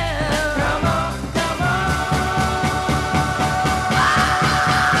 yeah. Come on, come on.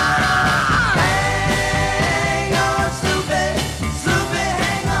 Hang on, Sloopy, Sloopy,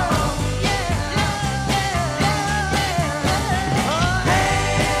 hang on. Yeah, yeah, yeah.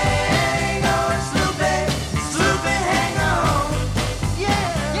 Hang on, Sloopy, Sloopy, hang on. Yeah,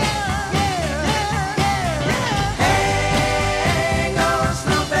 yeah, yeah, yeah. Hang on,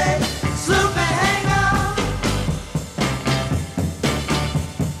 Sloopy, Sloopy, hang on.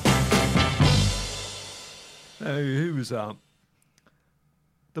 Now, who was that?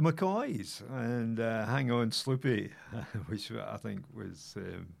 The McCoys and Hang On Sloopy, which I think was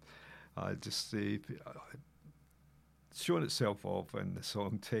just showing itself off in the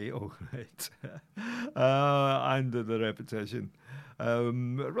song title, right? And the repetition.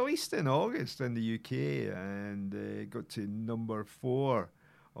 Released in August in the UK and got to number 4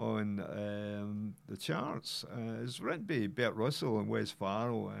 on the charts. It's written by Bert Russell and Wes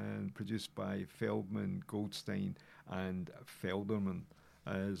Farrell and produced by Feldman, Goldstein and Felderman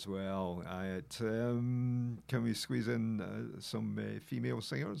as well. Can we squeeze in some female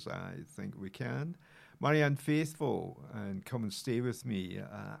singers? I think we can. Marianne Faithfull and Come and Stay With Me.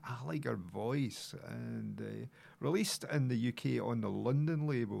 I like her voice, and released in the UK on the London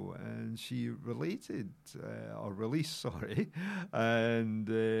label, and she released, and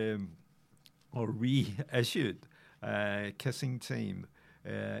or reissued Kissing Time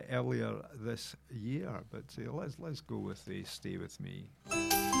earlier this year. But let's go with Stay With Me.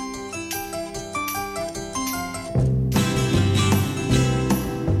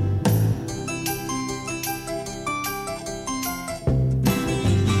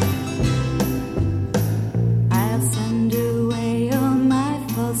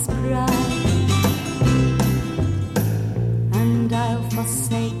 And I'll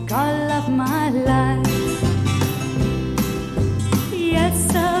forsake all of my life.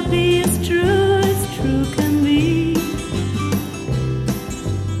 Yes, I'll be as true can be.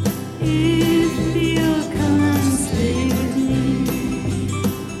 If you'll come and stay with me.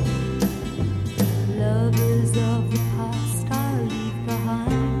 Lovers of the past I'll leave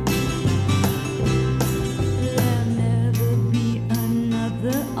behind. There'll never be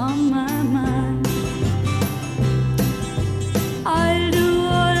another on my mind. I'll do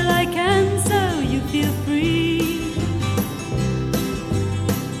all I can so you feel free.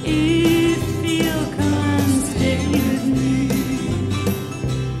 If you'll come and stay with me.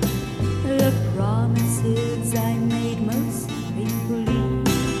 The promises I made most faithfully,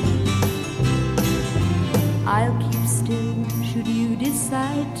 I'll keep still should you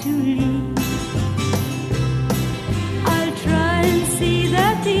decide to leave. I'll try and see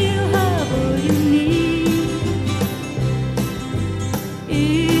that you have all you need.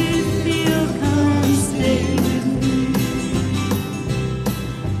 If you'll come and stay with me.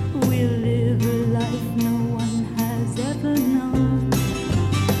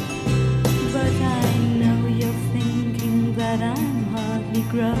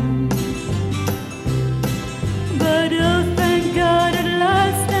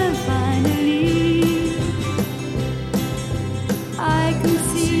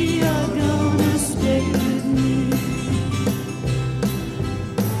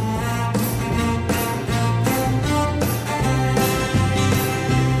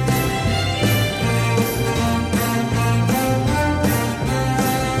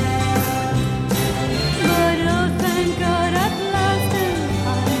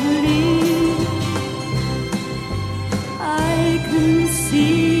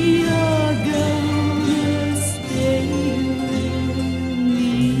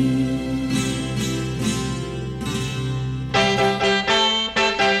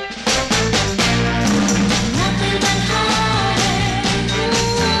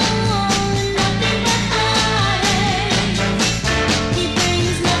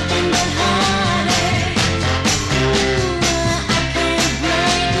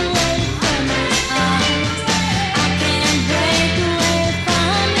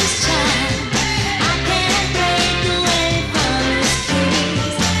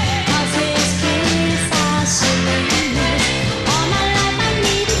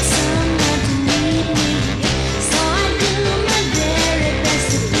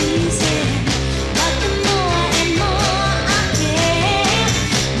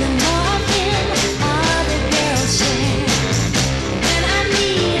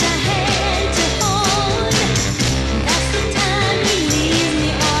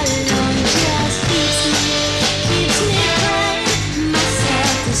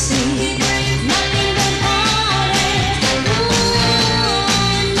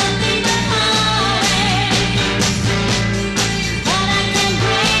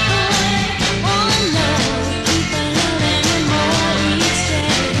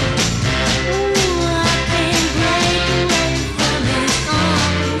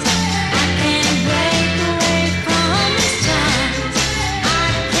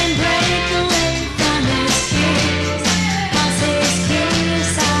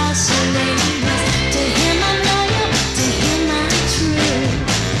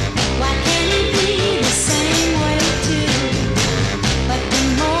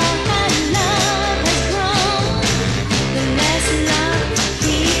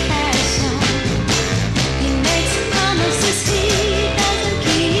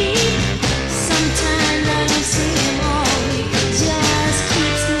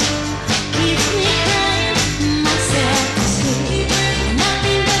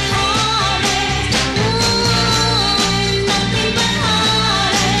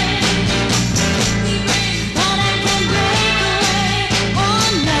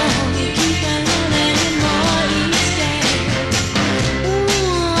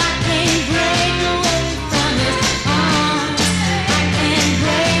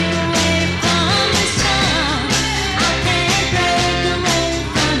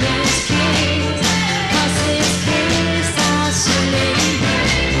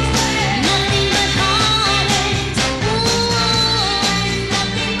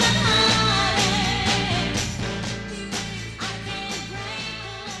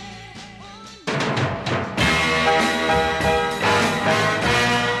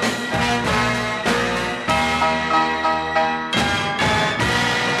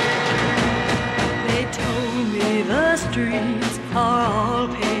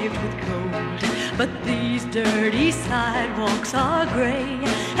 dirty sidewalks are gray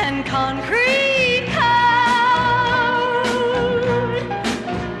and concrete covered.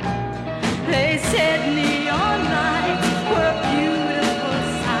 They said neon lights were beautiful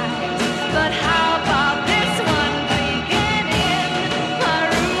sights, but how about this one blinking in my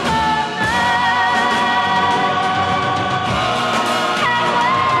room all night? And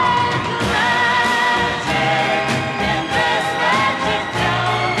where's the magic in this magic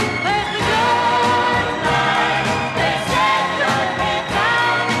town? Where's the golden light they said could be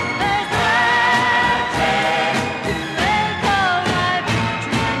found? There's magic to make all my big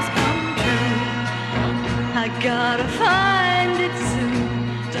dreams come true. I gotta find it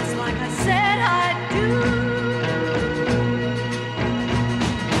soon, just like I said I'd do.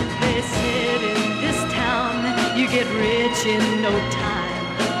 They said in this town you get rich in no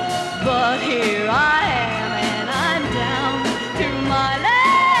time, but here I am and I'm down to my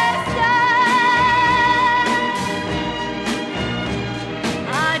last dime.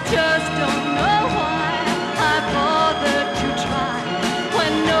 I just don't know why I bothered to try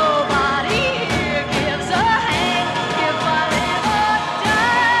when nobody here gives a hang if I'll ever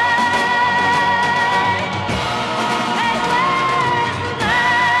die. Hey, where's the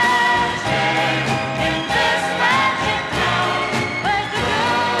magic in this magic town? Where's the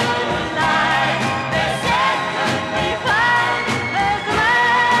golden light they said could be found? Where's the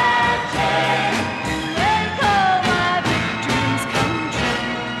magic to make all my big dreams come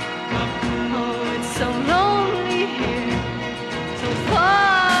true? Oh, it's so lonely here, so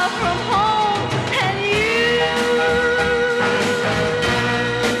far from home and you.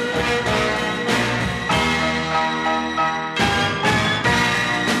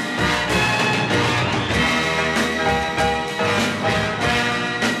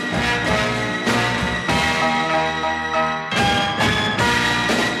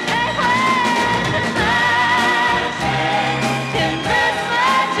 In this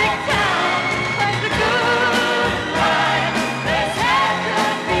magic town, where's the good light they said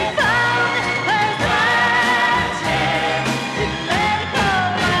could be found? Where's the magic to make all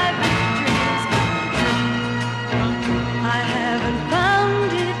my big dreams come true? I haven't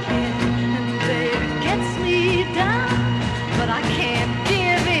found it yet, and baby gets me down, but I can't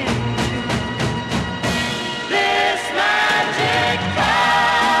give in to this magic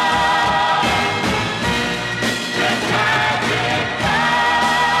town. This magic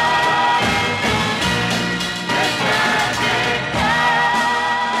town. This magic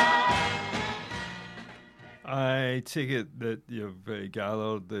town. I take it that you've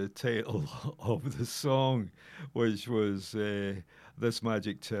gathered the title of the song, which was This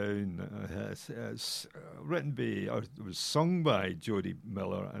Magic Town. It's written by, or it was sung by Jody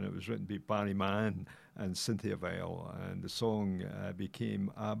Miller, and it was written by Barry Mann and Cynthia Weil. And the song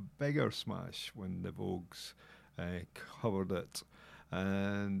became a bigger smash when the Vogues covered it.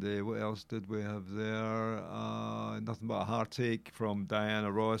 And what else did we have there? Nothing But a Heartache from Diana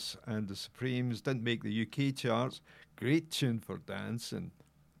Ross and the Supremes. Didn't make the UK charts. Great tune for dancing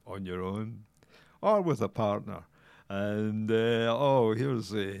on your own or with a partner. And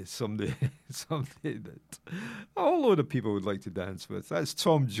here's somebody that a whole load of people would like to dance with. That's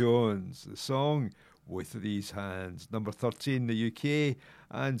Tom Jones. The song With These Hands, number 13 in the UK,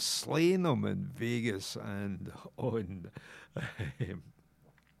 and slaying them in Vegas and on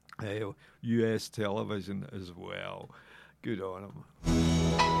US television as well. Good on him.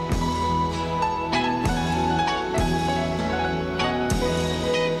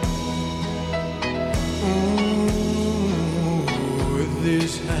 With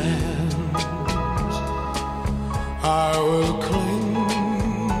these hands, I will cling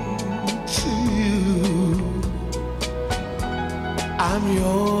to you. I'm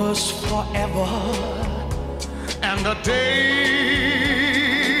yours forever and a day.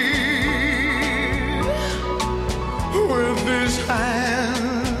 With these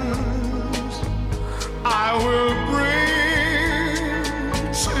hands, I will bring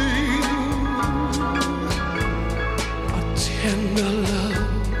to you a tender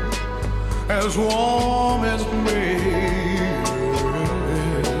love as warm as breeze.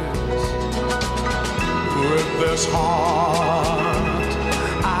 With this heart,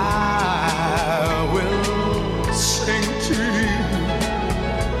 I will sing to you.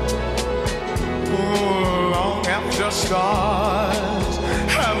 Long after stars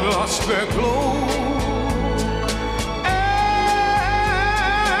have lost their glow,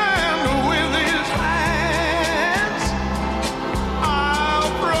 and with his hands I'll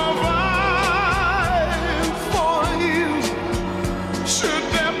provide for you. Should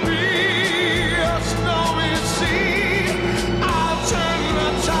there be a stormy sea,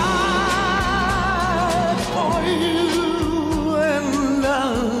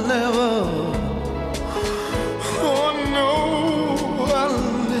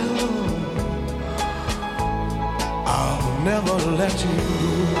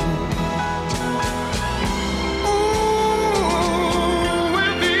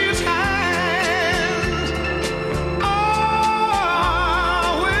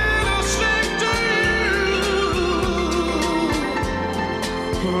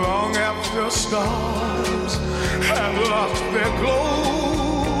 Stars have lost their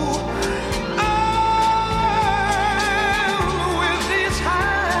glow, and with these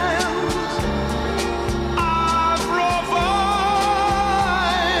hands I provide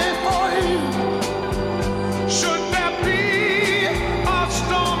for you. Should there be a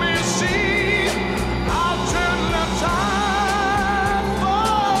stormy sea, I'll turn the tide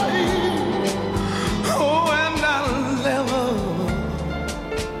for you. Oh, and I'll never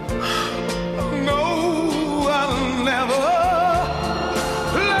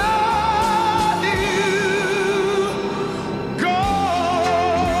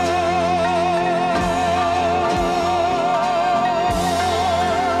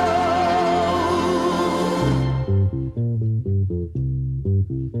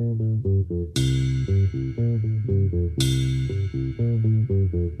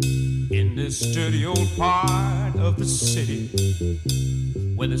dirty old part of the city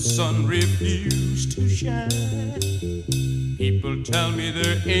where the sun refused to shine. People tell me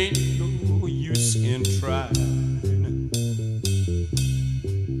there ain't no use in trying.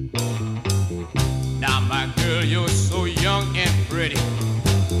 Now, my girl, you're so young and pretty,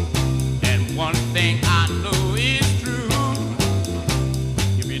 and one thing I know is true: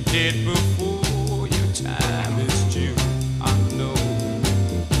 you'll be dead before your time is due. I know.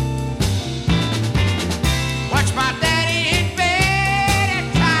 Watch my daddy in bed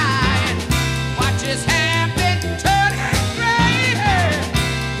and crying. Watch his hair been turning gray.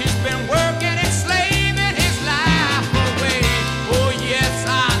 He's been working and slaving his life away. Oh yes, I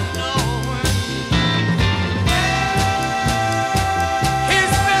know.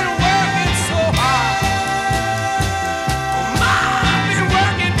 He's been working so hard. Oh, I've been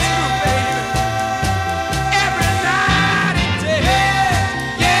working too, baby. Every night and day.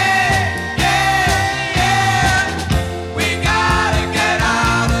 We gotta get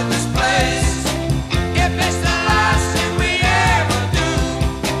out of this place. If it's the last thing we ever do,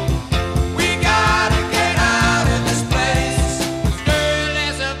 we gotta get out of this place. 'Cause girl,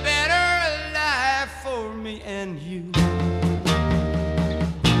 there's a better life for me and you.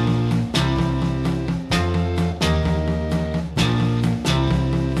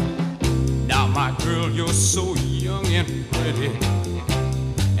 Now, my girl, you're so young and pretty,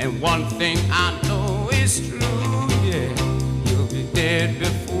 and one thing I know is true, yeah, you'll be dead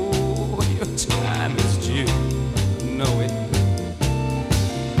before your time is due. Know it.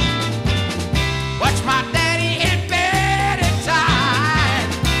 Watch my daddy in bed at time.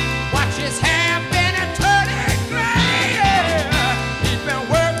 Watch his hair been a turning gray. He's been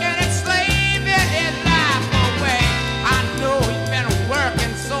working and slaving his life away. I know he's been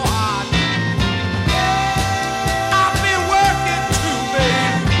working so hard. I've been working too,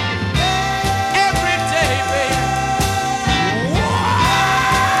 baby. Every day, baby.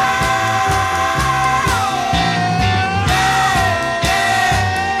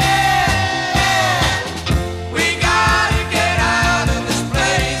 We gotta get out of this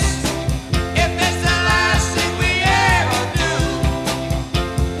place. If it's the last thing we ever do,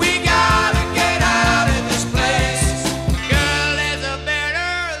 we gotta get out of this place. Girl, there's a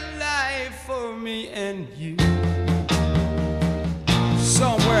better life for me and you.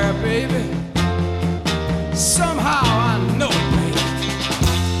 Somewhere, baby. Somehow I know it, baby.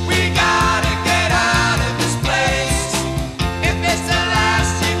 We gotta get out of this place. If it's the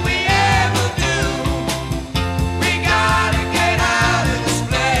last thing we ever do, we gotta get out of this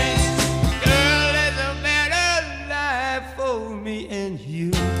place. Girl, there's a better life for me and you.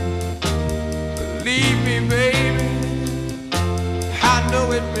 Believe me, baby. I know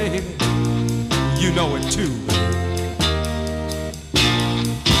it, baby. You know it too, baby.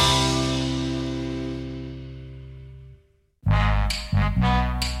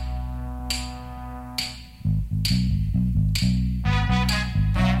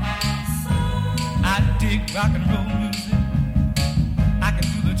 I dig rock and roll music. I can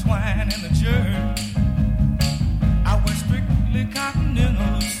do the twine and the jerk. I wear strictly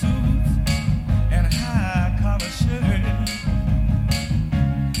continental suits and high collar shirts.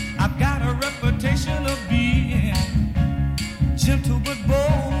 I've got a reputation of being gentle but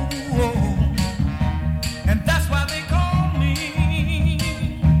bold, and that's why they call me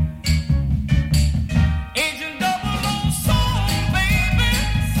Agent 00 Soul, baby.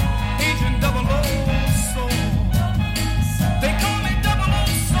 Agent 00 Soul. They call me 00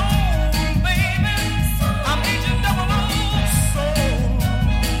 Soul, baby. I'm Agent 00 Soul.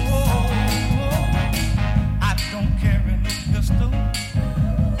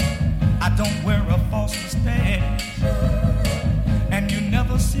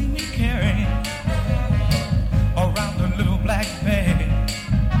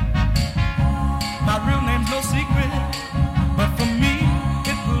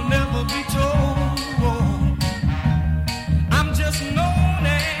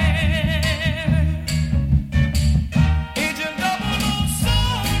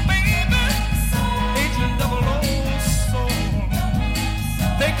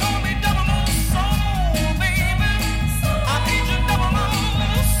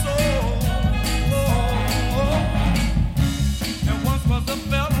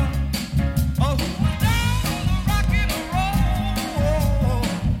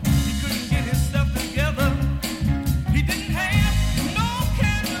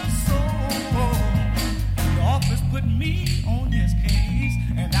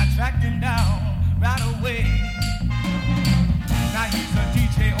 tracked him down right away. Now he's a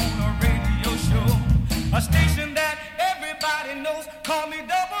DJ on a radio show, a station that everybody knows. Call me 00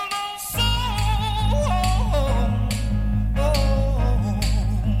 Soul.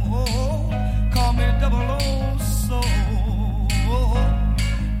 Call me 00 Soul.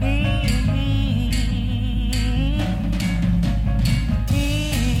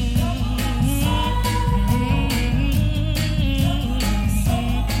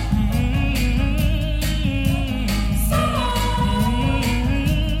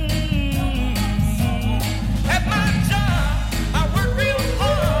 At my job, I work real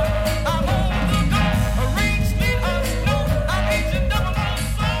hard. I'm on the go. Rain, sleet, or snow. I'm Agent 00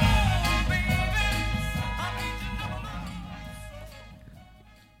 Soul, baby. I'm Agent 00.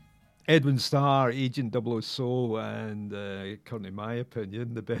 Edwin Starr, Agent 00 Soul, and according to my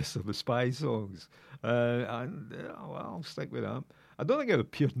opinion, the best of the Spy songs. Well, I'll stick with that. I don't think it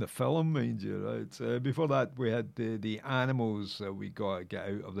appeared in the film, mind you. Right? Before that, we had the Animals. We got to Get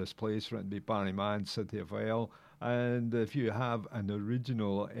Out of This Place, written by Barry Mann, City of Hell. And if you have an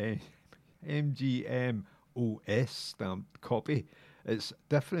original MGMOS stamped copy, it's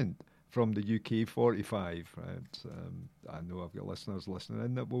different from the UK 45. Right? I know I've got listeners listening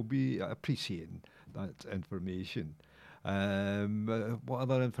in that will be appreciating that information. What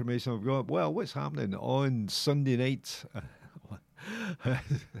other information I've got? Well, what's happening on Sunday night?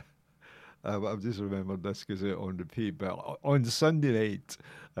 I've just remembered this because it's on repeat, but on Sunday night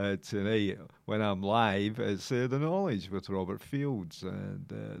tonight, when I'm live, it's The Knowledge with Robert Fields, and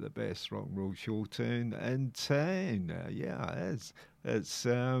the best rock and roll show in town. Yeah, it is. It's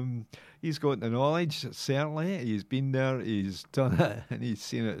he's got the knowledge, certainly. He's been there, he's done it, and he's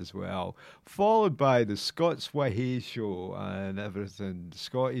seen it as well. Followed by the Scots Wahey show and everything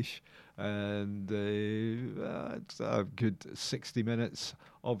Scottish. And it's a good 60 minutes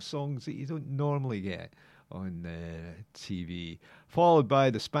of songs that you don't normally get on TV. Followed by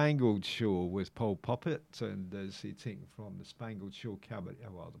the Spangled Show with Paul Puppet, and as he taken from the Spangled Show Cabaret,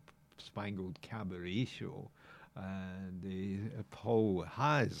 the Spangled Cabaret Show. And Paul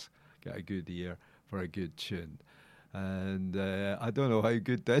has got a good ear for a good tune. And I don't know how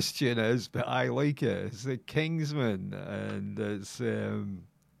good this tune is, but I like it. It's the Kingsmen, and it's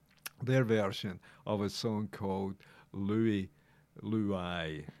their version of a song called Louie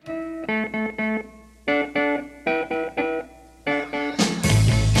Louie.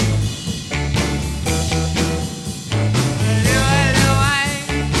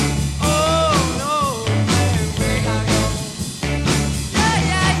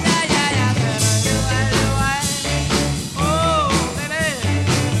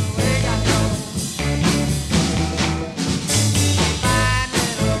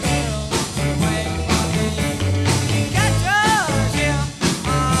 Got your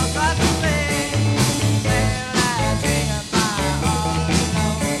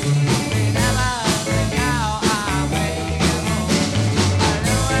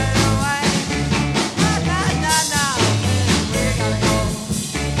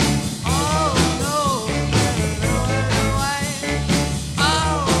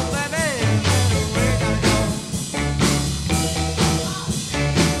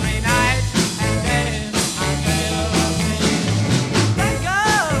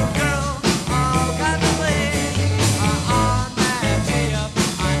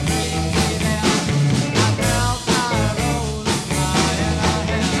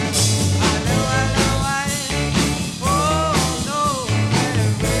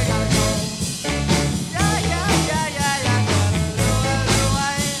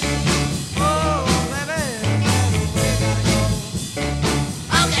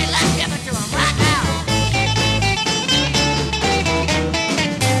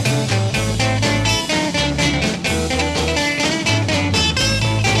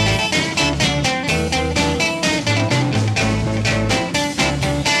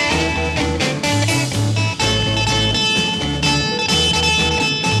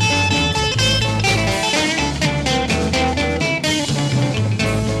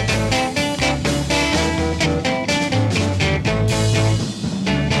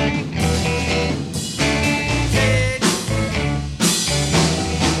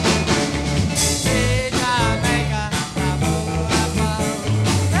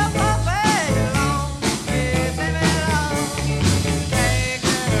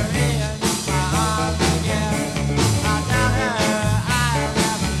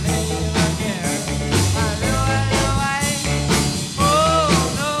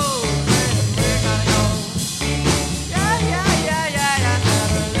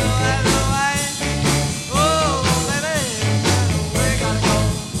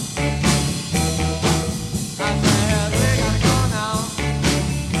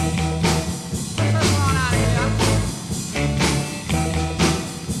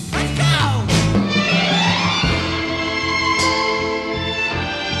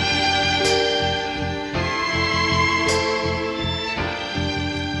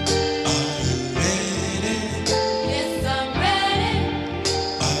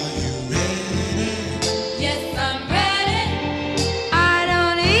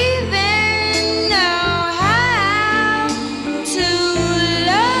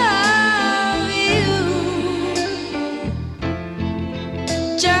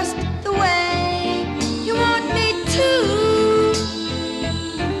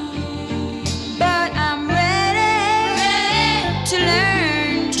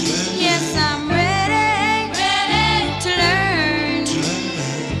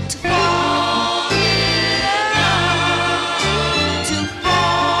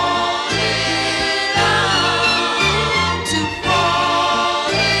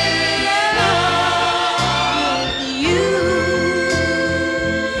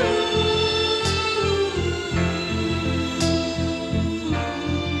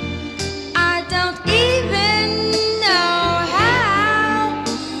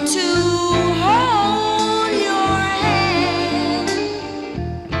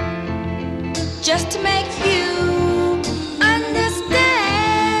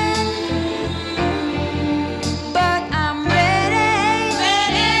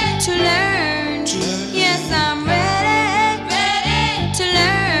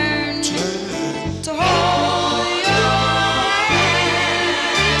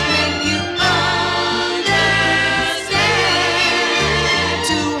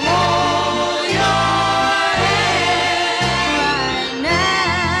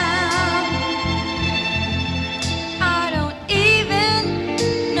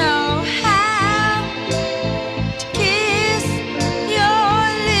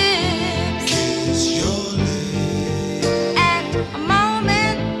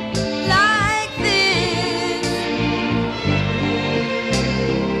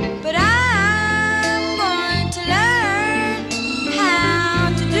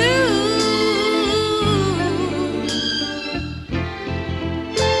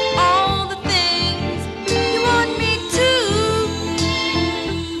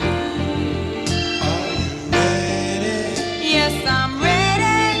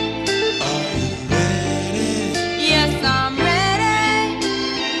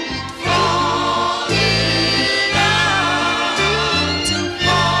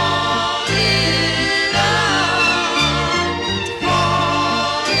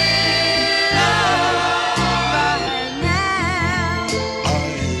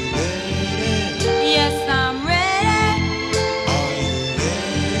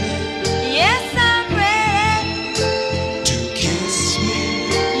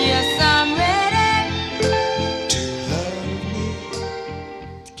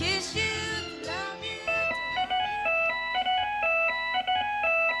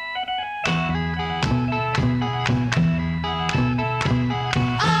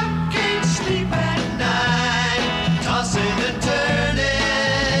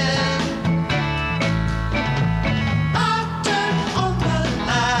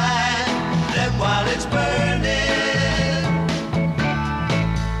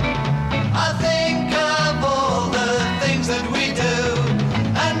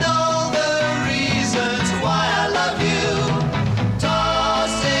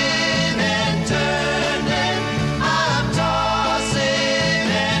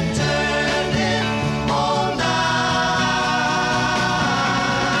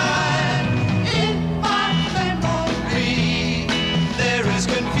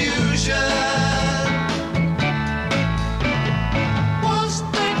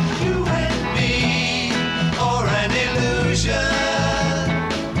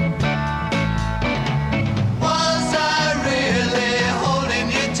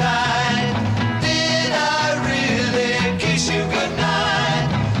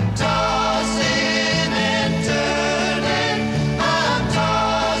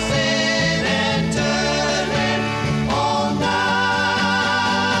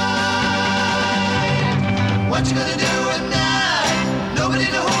What you gonna do at night? Nobody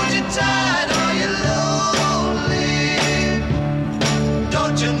to hold you tight. Are you lonely?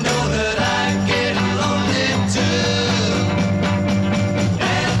 Don't you know that I get lonely too?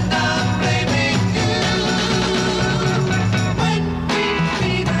 And I'm blaming you. When we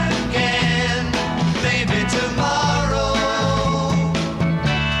meet again, maybe tomorrow,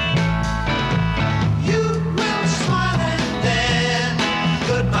 you will smile and then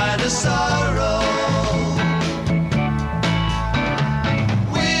goodbye to sorrow.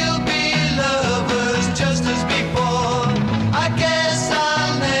 We'll be lovers just as before. I guess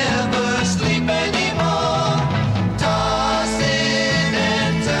I'll never sleep anymore. Tossing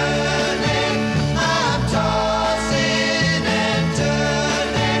and turning, I'm tossing and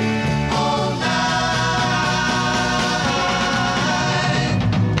turning all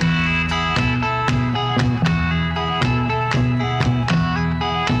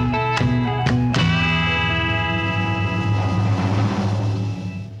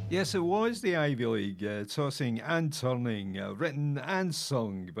Yes, it was the Ivy League, Tossing and Turning, written and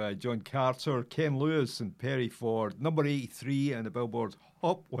sung by John Carter, Ken Lewis and Perry Ford, number 83 in the Billboard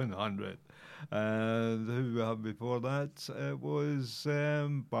Hot 100. And who we have before that was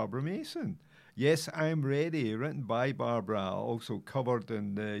Barbara Mason. Yes, I'm Ready, written by Barbara, also covered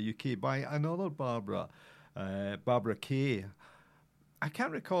in the UK by another Barbara, Barbara Kay. I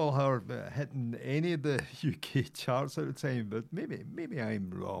can't recall her hitting any of the UK charts at the time, but maybe I'm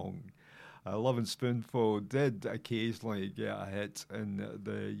wrong. Love and Spoonful did occasionally get a hit in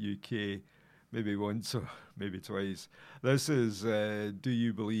the UK, maybe once or maybe twice. This is Do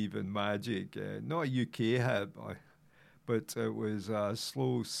You Believe in Magic? Not a UK hit, but it was a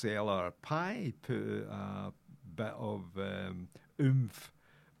slow seller. Pie put a bit of oomph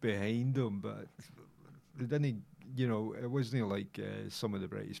behind them, but they didn't. You know, it wasn't like some of the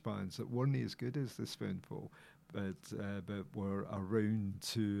British bands that weren't as good as the Spoonful, but were around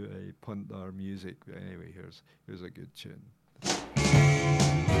to punt their music. But anyway, here's a good tune.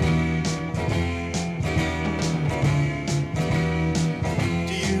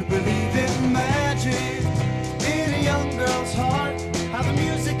 Do you believe in magic in a young girl's heart? How the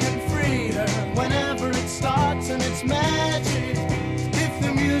music can free her whenever it starts, and it's magic. If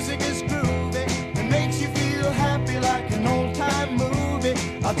the music is groovy and makes you feel happy like an old-time movie,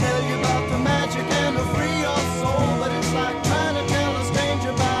 I'll tell you about the magic and it'll free your soul. But it's like trying to tell a stranger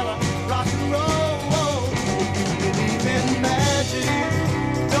about a rock and roll. If you believe in magic,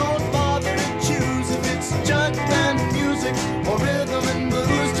 don't bother to choose if it's jug band music or rhythm and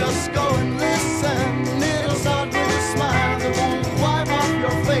blues. Just go and listen. It'll start with a smile that won't wipe off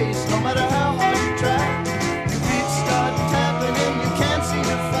your face, no matter how hard you try. Your feet start tapping and you can't seem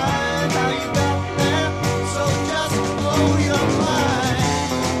to find how you got there. So just blow your mind.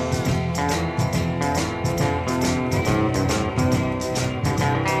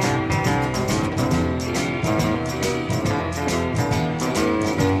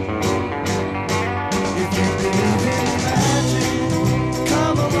 If you believe in magic,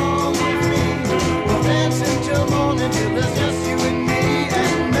 come along with me. We'll dance until morning till there's just you and me.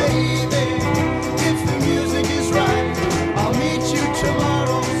 And maybe, if the music is right, I'll meet you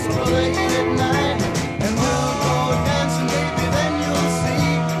tomorrow, so late at night. And we'll go dancing, baby, then you'll see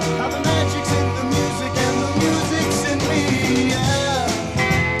how the magic's in the music and the music's in me. Yeah.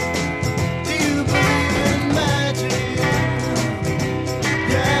 Do you believe in magic?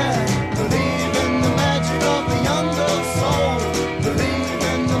 Yeah. Believe in the magic of the young girl's soul. Believe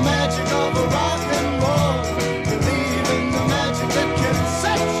in the magic of a rock and roll. Believe in the magic that can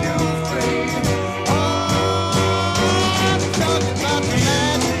set you free. Oh, I'm talking about the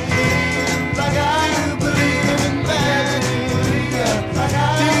magic. Like I do believe in magic. Like I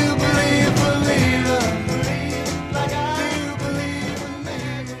do believe it. Like I do believe in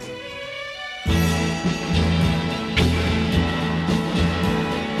magic.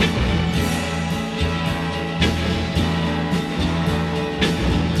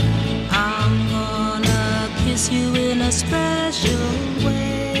 I'm gonna kiss you in a special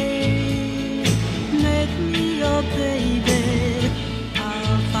way. Make me your baby.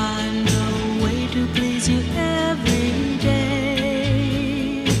 I'll find a way to please you every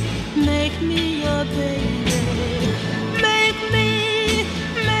day. Make me your baby. Make me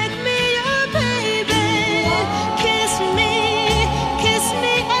your baby. Kiss me,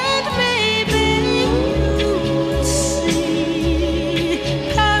 and maybe you'll see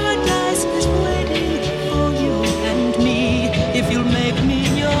paradise is waiting for you and me if you'll make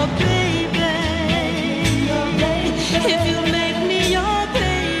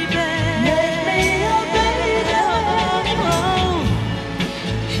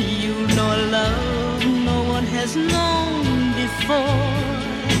has known before.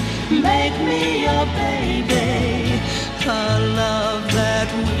 Make me your baby, a love that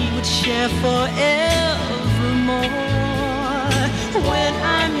we would share forevermore. When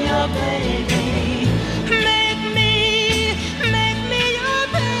I'm your baby, make me your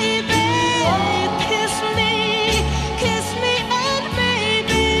baby. Kiss me, and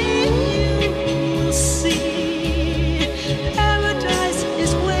baby, you'll see paradise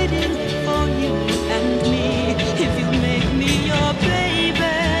is waiting for you and me if you make me your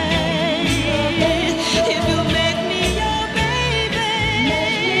baby. If you make me your baby,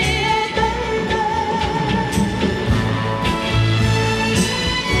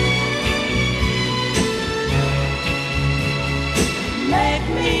 make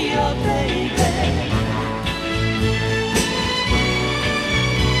me your baby.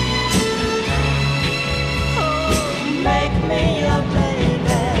 Oh, make me your baby.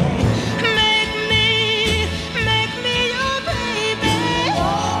 Make me your baby.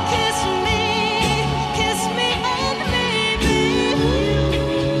 Kiss me, and baby,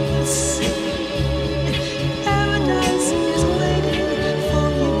 you'll see paradise is waiting for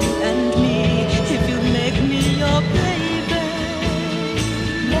you and me if you make me your baby.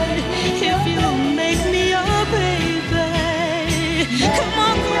 If you make me your baby, come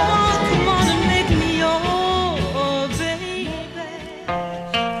on, and make me your baby.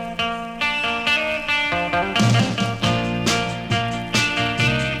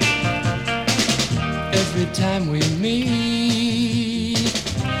 Every time we meet,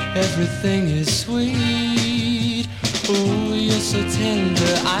 everything is sweet. Oh, you're so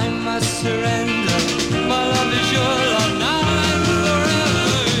tender, I must surrender. My love is your love now and forever.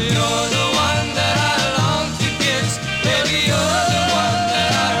 You're the one that I long to kiss. Baby, you're the one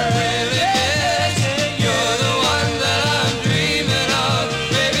that I really miss. You're the one that I'm dreaming of.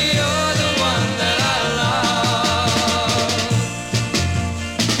 Baby, you're the one that I love.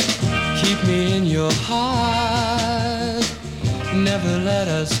 Keep me in your heart, never let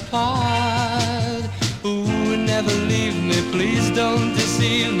us part. Ooh, never leave me, please don't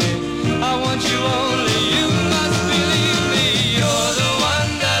deceive me. I want you only, you must believe me. You're the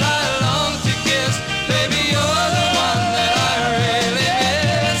one that I long to kiss. Baby, you're the one that I really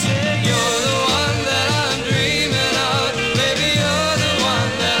miss. You're the one that I'm dreaming of. Baby, you're the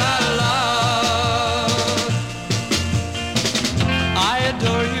one that I love. I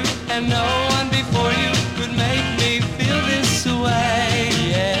adore you, and no one before you could make me feel this way.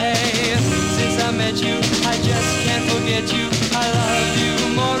 Yeah. Since I met you, I just can't forget you. I love you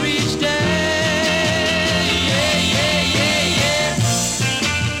more each day. Yeah, yeah, yeah, yeah.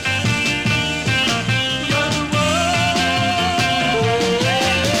 You're the one.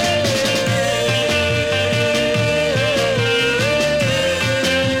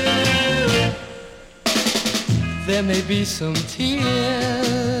 There may be some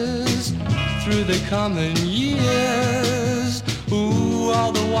tears through the coming years. Ooh,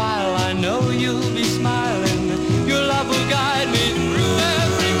 all the while I know you'll be smiling. Your love will guide me through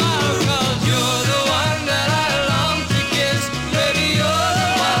every mile. 'Cause you're the one that I long to kiss. Baby, you're the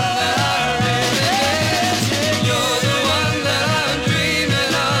one that I really miss. You're the one that I'm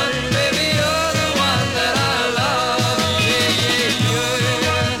dreaming of. Baby, you're the one that I love. Yeah, yeah, you're the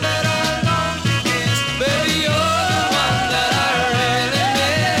one that I long to kiss. Baby, you're the one that I really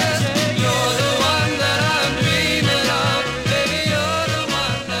miss. You're the one that I'm dreaming of. Baby, you're the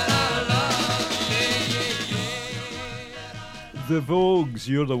one that I love. Yeah, yeah, yeah. The Vogues,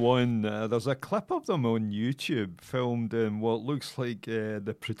 You're the One. There's a clip of them on YouTube filmed in what looks like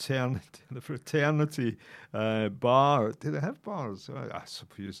the fraternity bar. Do they have bars? I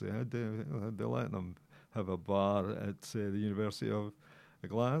suppose they had. They let them have a bar at the University of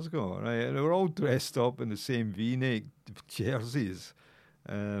Glasgow, right? And they were all dressed up in the same V-neck jerseys.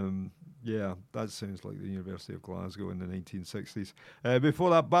 Yeah, that sounds like the University of Glasgow in the 1960s. Before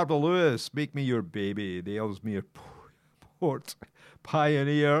that, Barbara Lewis, Make Me Your Baby, the Ellesmere Port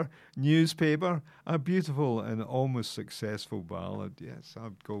Pioneer newspaper, a beautiful and almost successful ballad. Yes,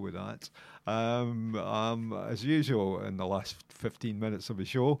 I'd go with that. As usual, in the last 15 minutes of the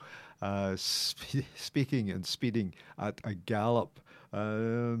show, speaking and speeding at a gallop.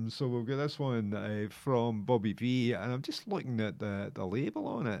 So we'll get this one from Bobby V, and I'm just looking at the label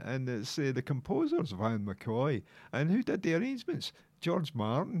on it, and it's the composers, Van McCoy, and who did the arrangements? George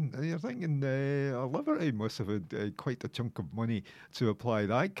Martin. And you're thinking Liberty must have had quite a chunk of money to apply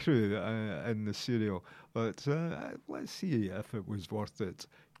that crew in the studio, but let's see if it was worth it.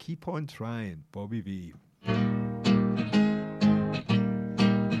 Keep on trying, Bobby V.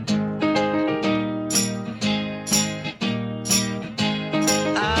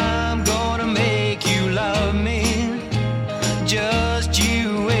 I'm gonna make you love me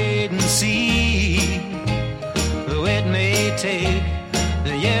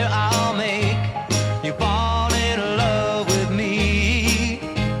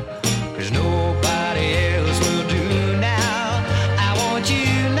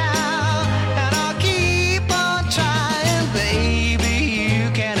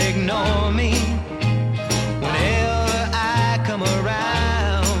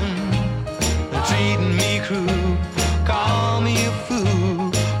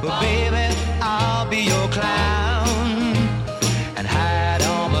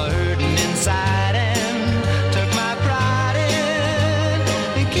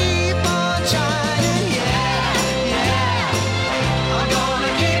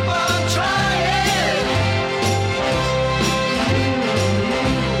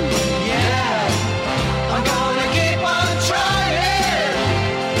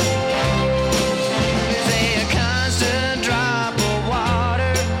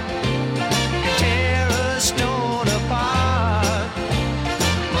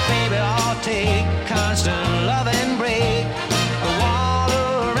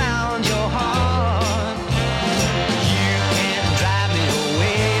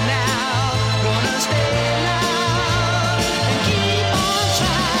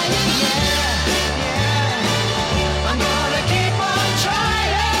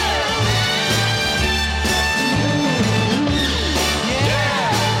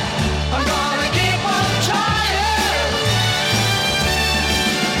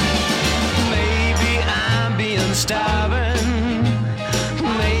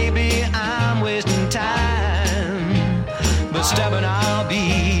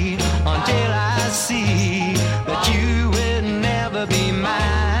be until I see that you will never be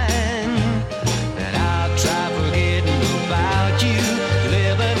mine. And I'll try forgetting about you,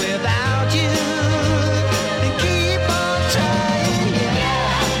 living without you, and keep on trying.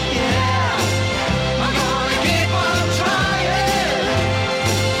 Yeah, yeah, I'm gonna keep on trying.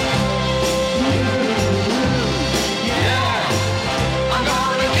 Yeah, I'm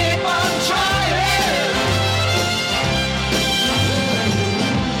gonna keep on trying.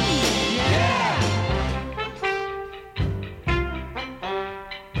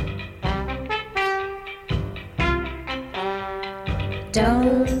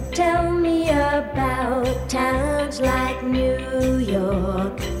 Don't tell me about towns like New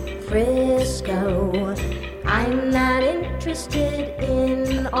York, Frisco. I'm not interested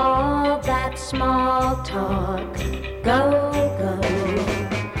in all that small talk. Go, go.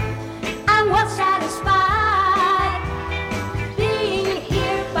 I'm well satisfied being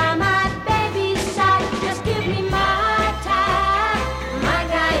here by my baby's side. Just give me my time, my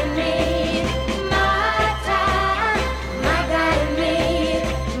guy and me. My time, my guy and me.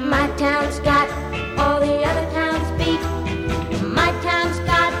 My town's got all the other towns beat. My town's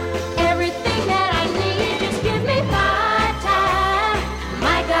got everything that I need. Just give me my time,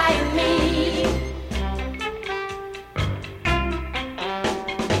 my guy and me.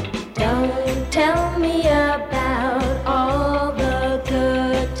 Don't tell me about all the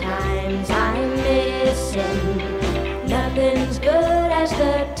good times I'm missing. Nothing's good as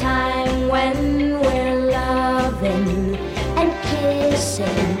the time when we're loving and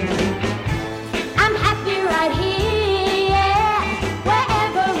kissing. I'm happy right here, where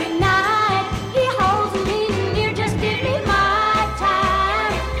every night he holds me near. Just give me my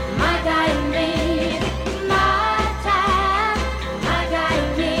time, my guy and me. My time, my guy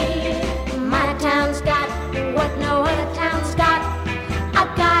and me. My town's got what no other town's got. A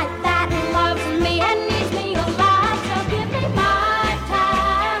guy that loves me and needs me alive. So give me my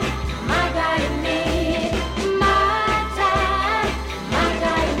time, my guy and me. My time, my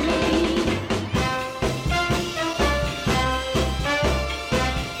guy and me.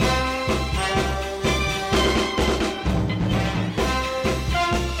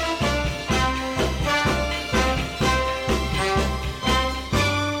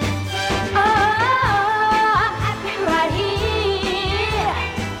 Oh, I'm happy right here,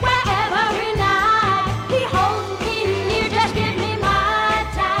 where every night he holds me near. Just give me my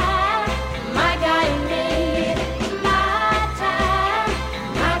time, my guy and me. My time,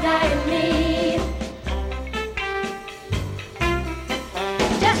 my guy and me.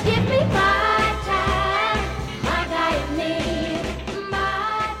 Just give me my time, my guy and me.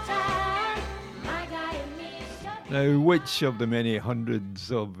 My time, my guy and me. Now, which of the many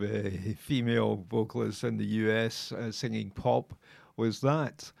hundreds of female vocalists in the US singing pop was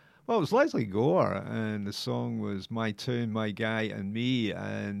that? Well, it was Leslie Gore, and the song was My Town, My Guy and Me,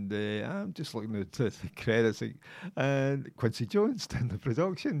 and I'm just looking at the credits, and Quincy Jones did the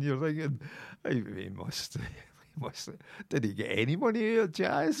production. You're thinking, he must, did he get any money out of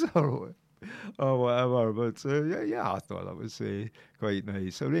jazz or whatever? But yeah, I thought that was quite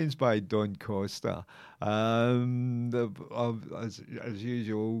nice. Arranged by Don Costa. As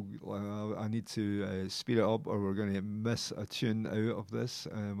usual, I need to speed it up, or we're going to miss a tune out of this.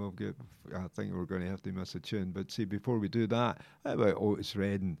 I think we're going to have to miss a tune. But see, before we do that, how about Otis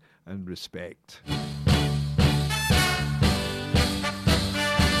Redding and Respect?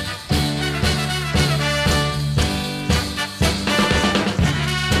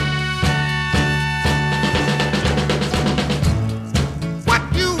 What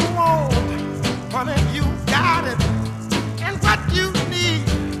you want, honey, you got it. And what you need,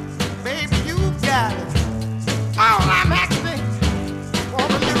 baby, you got it. All I'm asking for a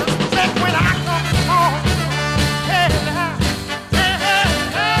little respect when I come home. Hey, now, hey, hey,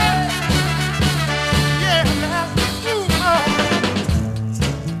 hey.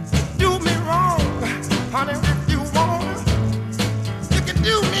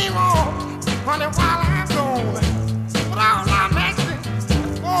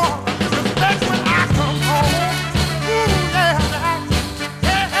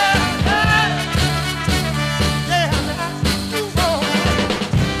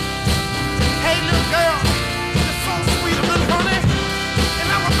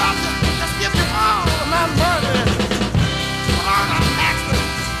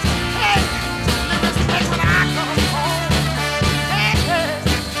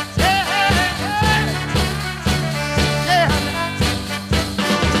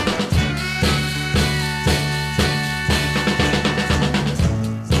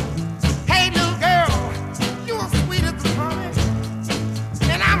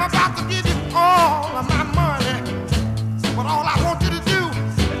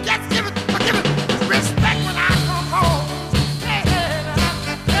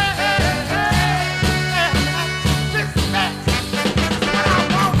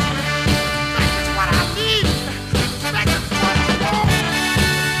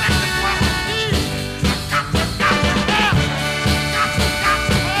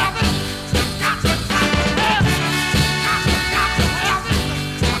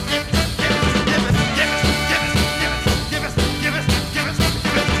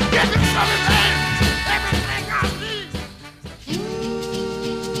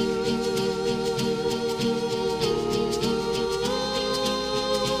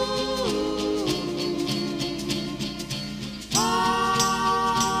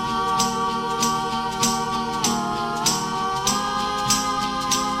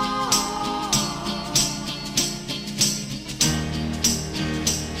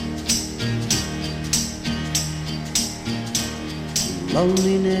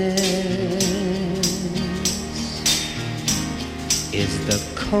 Loneliness is the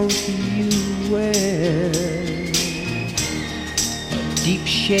coat you wear, a deep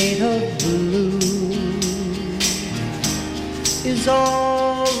shade of blue is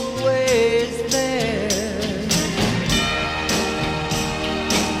always there.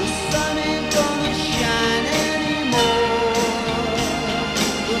 The sun ain't gonna shine anymore,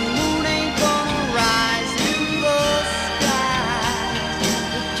 the moon ain't gonna rise in the sky,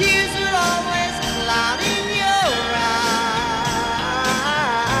 the tears are always clouding your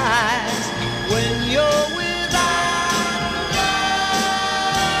eyes when you're without love,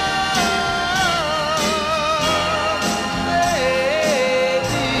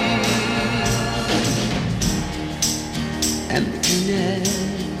 baby. Emptiness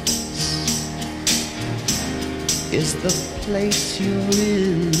is the place you're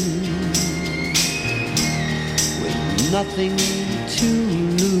in with nothing to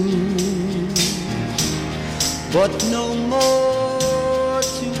lose, but no more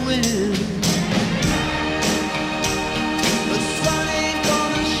to win. The sun ain't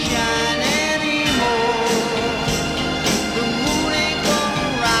gonna shine anymore, the moon ain't gonna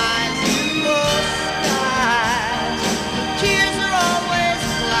rise in the sky, the tears are always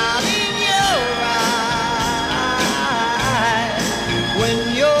clouding your eyes when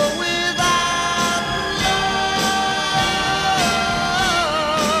you're without love.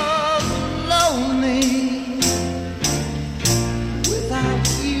 Lonely without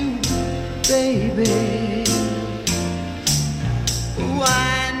you, baby. Ooh, I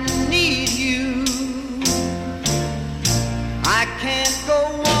need you. I can't go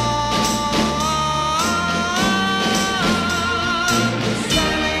on. The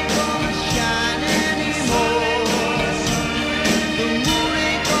sun ain't gonna shine anymore, the moon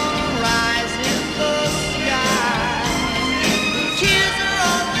ain't gonna rise in the sky, the tears are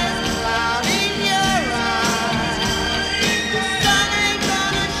always clouding your eyes, the sun ain't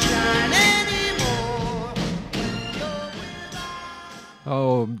gonna shine anymore.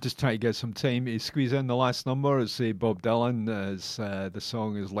 Oh, I'm just trying to get some time to squeeze in the last number. It's Bob Dylan. As the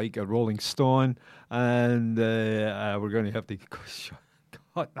song is Like a Rolling Stone, and we're going to have to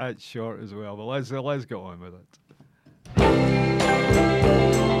cut that short as well. But let's go on with it.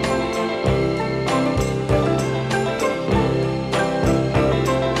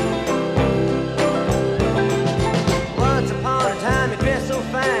 Once upon a time you dressed so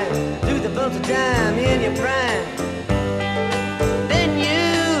fine, threw the belt of dime in your prime. Then you,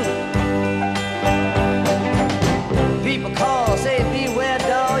 people call, say beware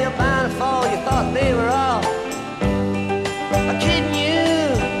doll, you're bound to fall. You thought they were all kidding you.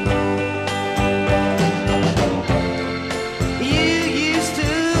 You used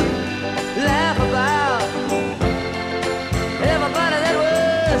to laugh about everybody that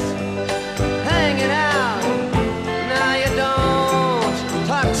was hanging out. Now you don't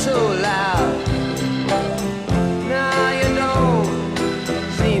talk so loud. Now you don't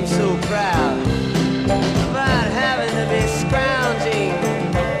seem so proud about having to be scrounging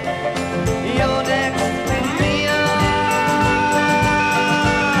your next meal.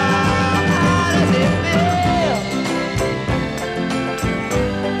 How does it feel?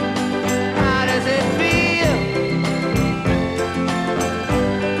 How does it feel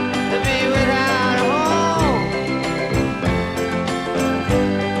to be without a home?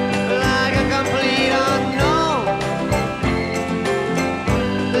 Like a complete unknown,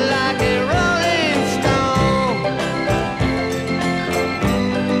 like a rolling stone.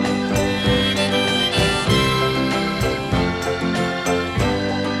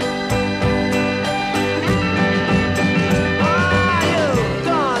 Oh, you've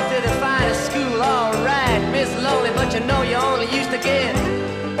gone to the finest school, all right, Miss Lonely, but you know you only used to get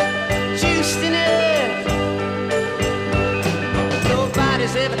juiced in it.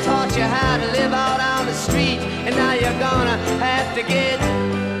 Nobody's ever taught you how to live out on the street, and now you're gonna have to get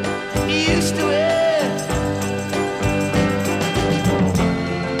used to it.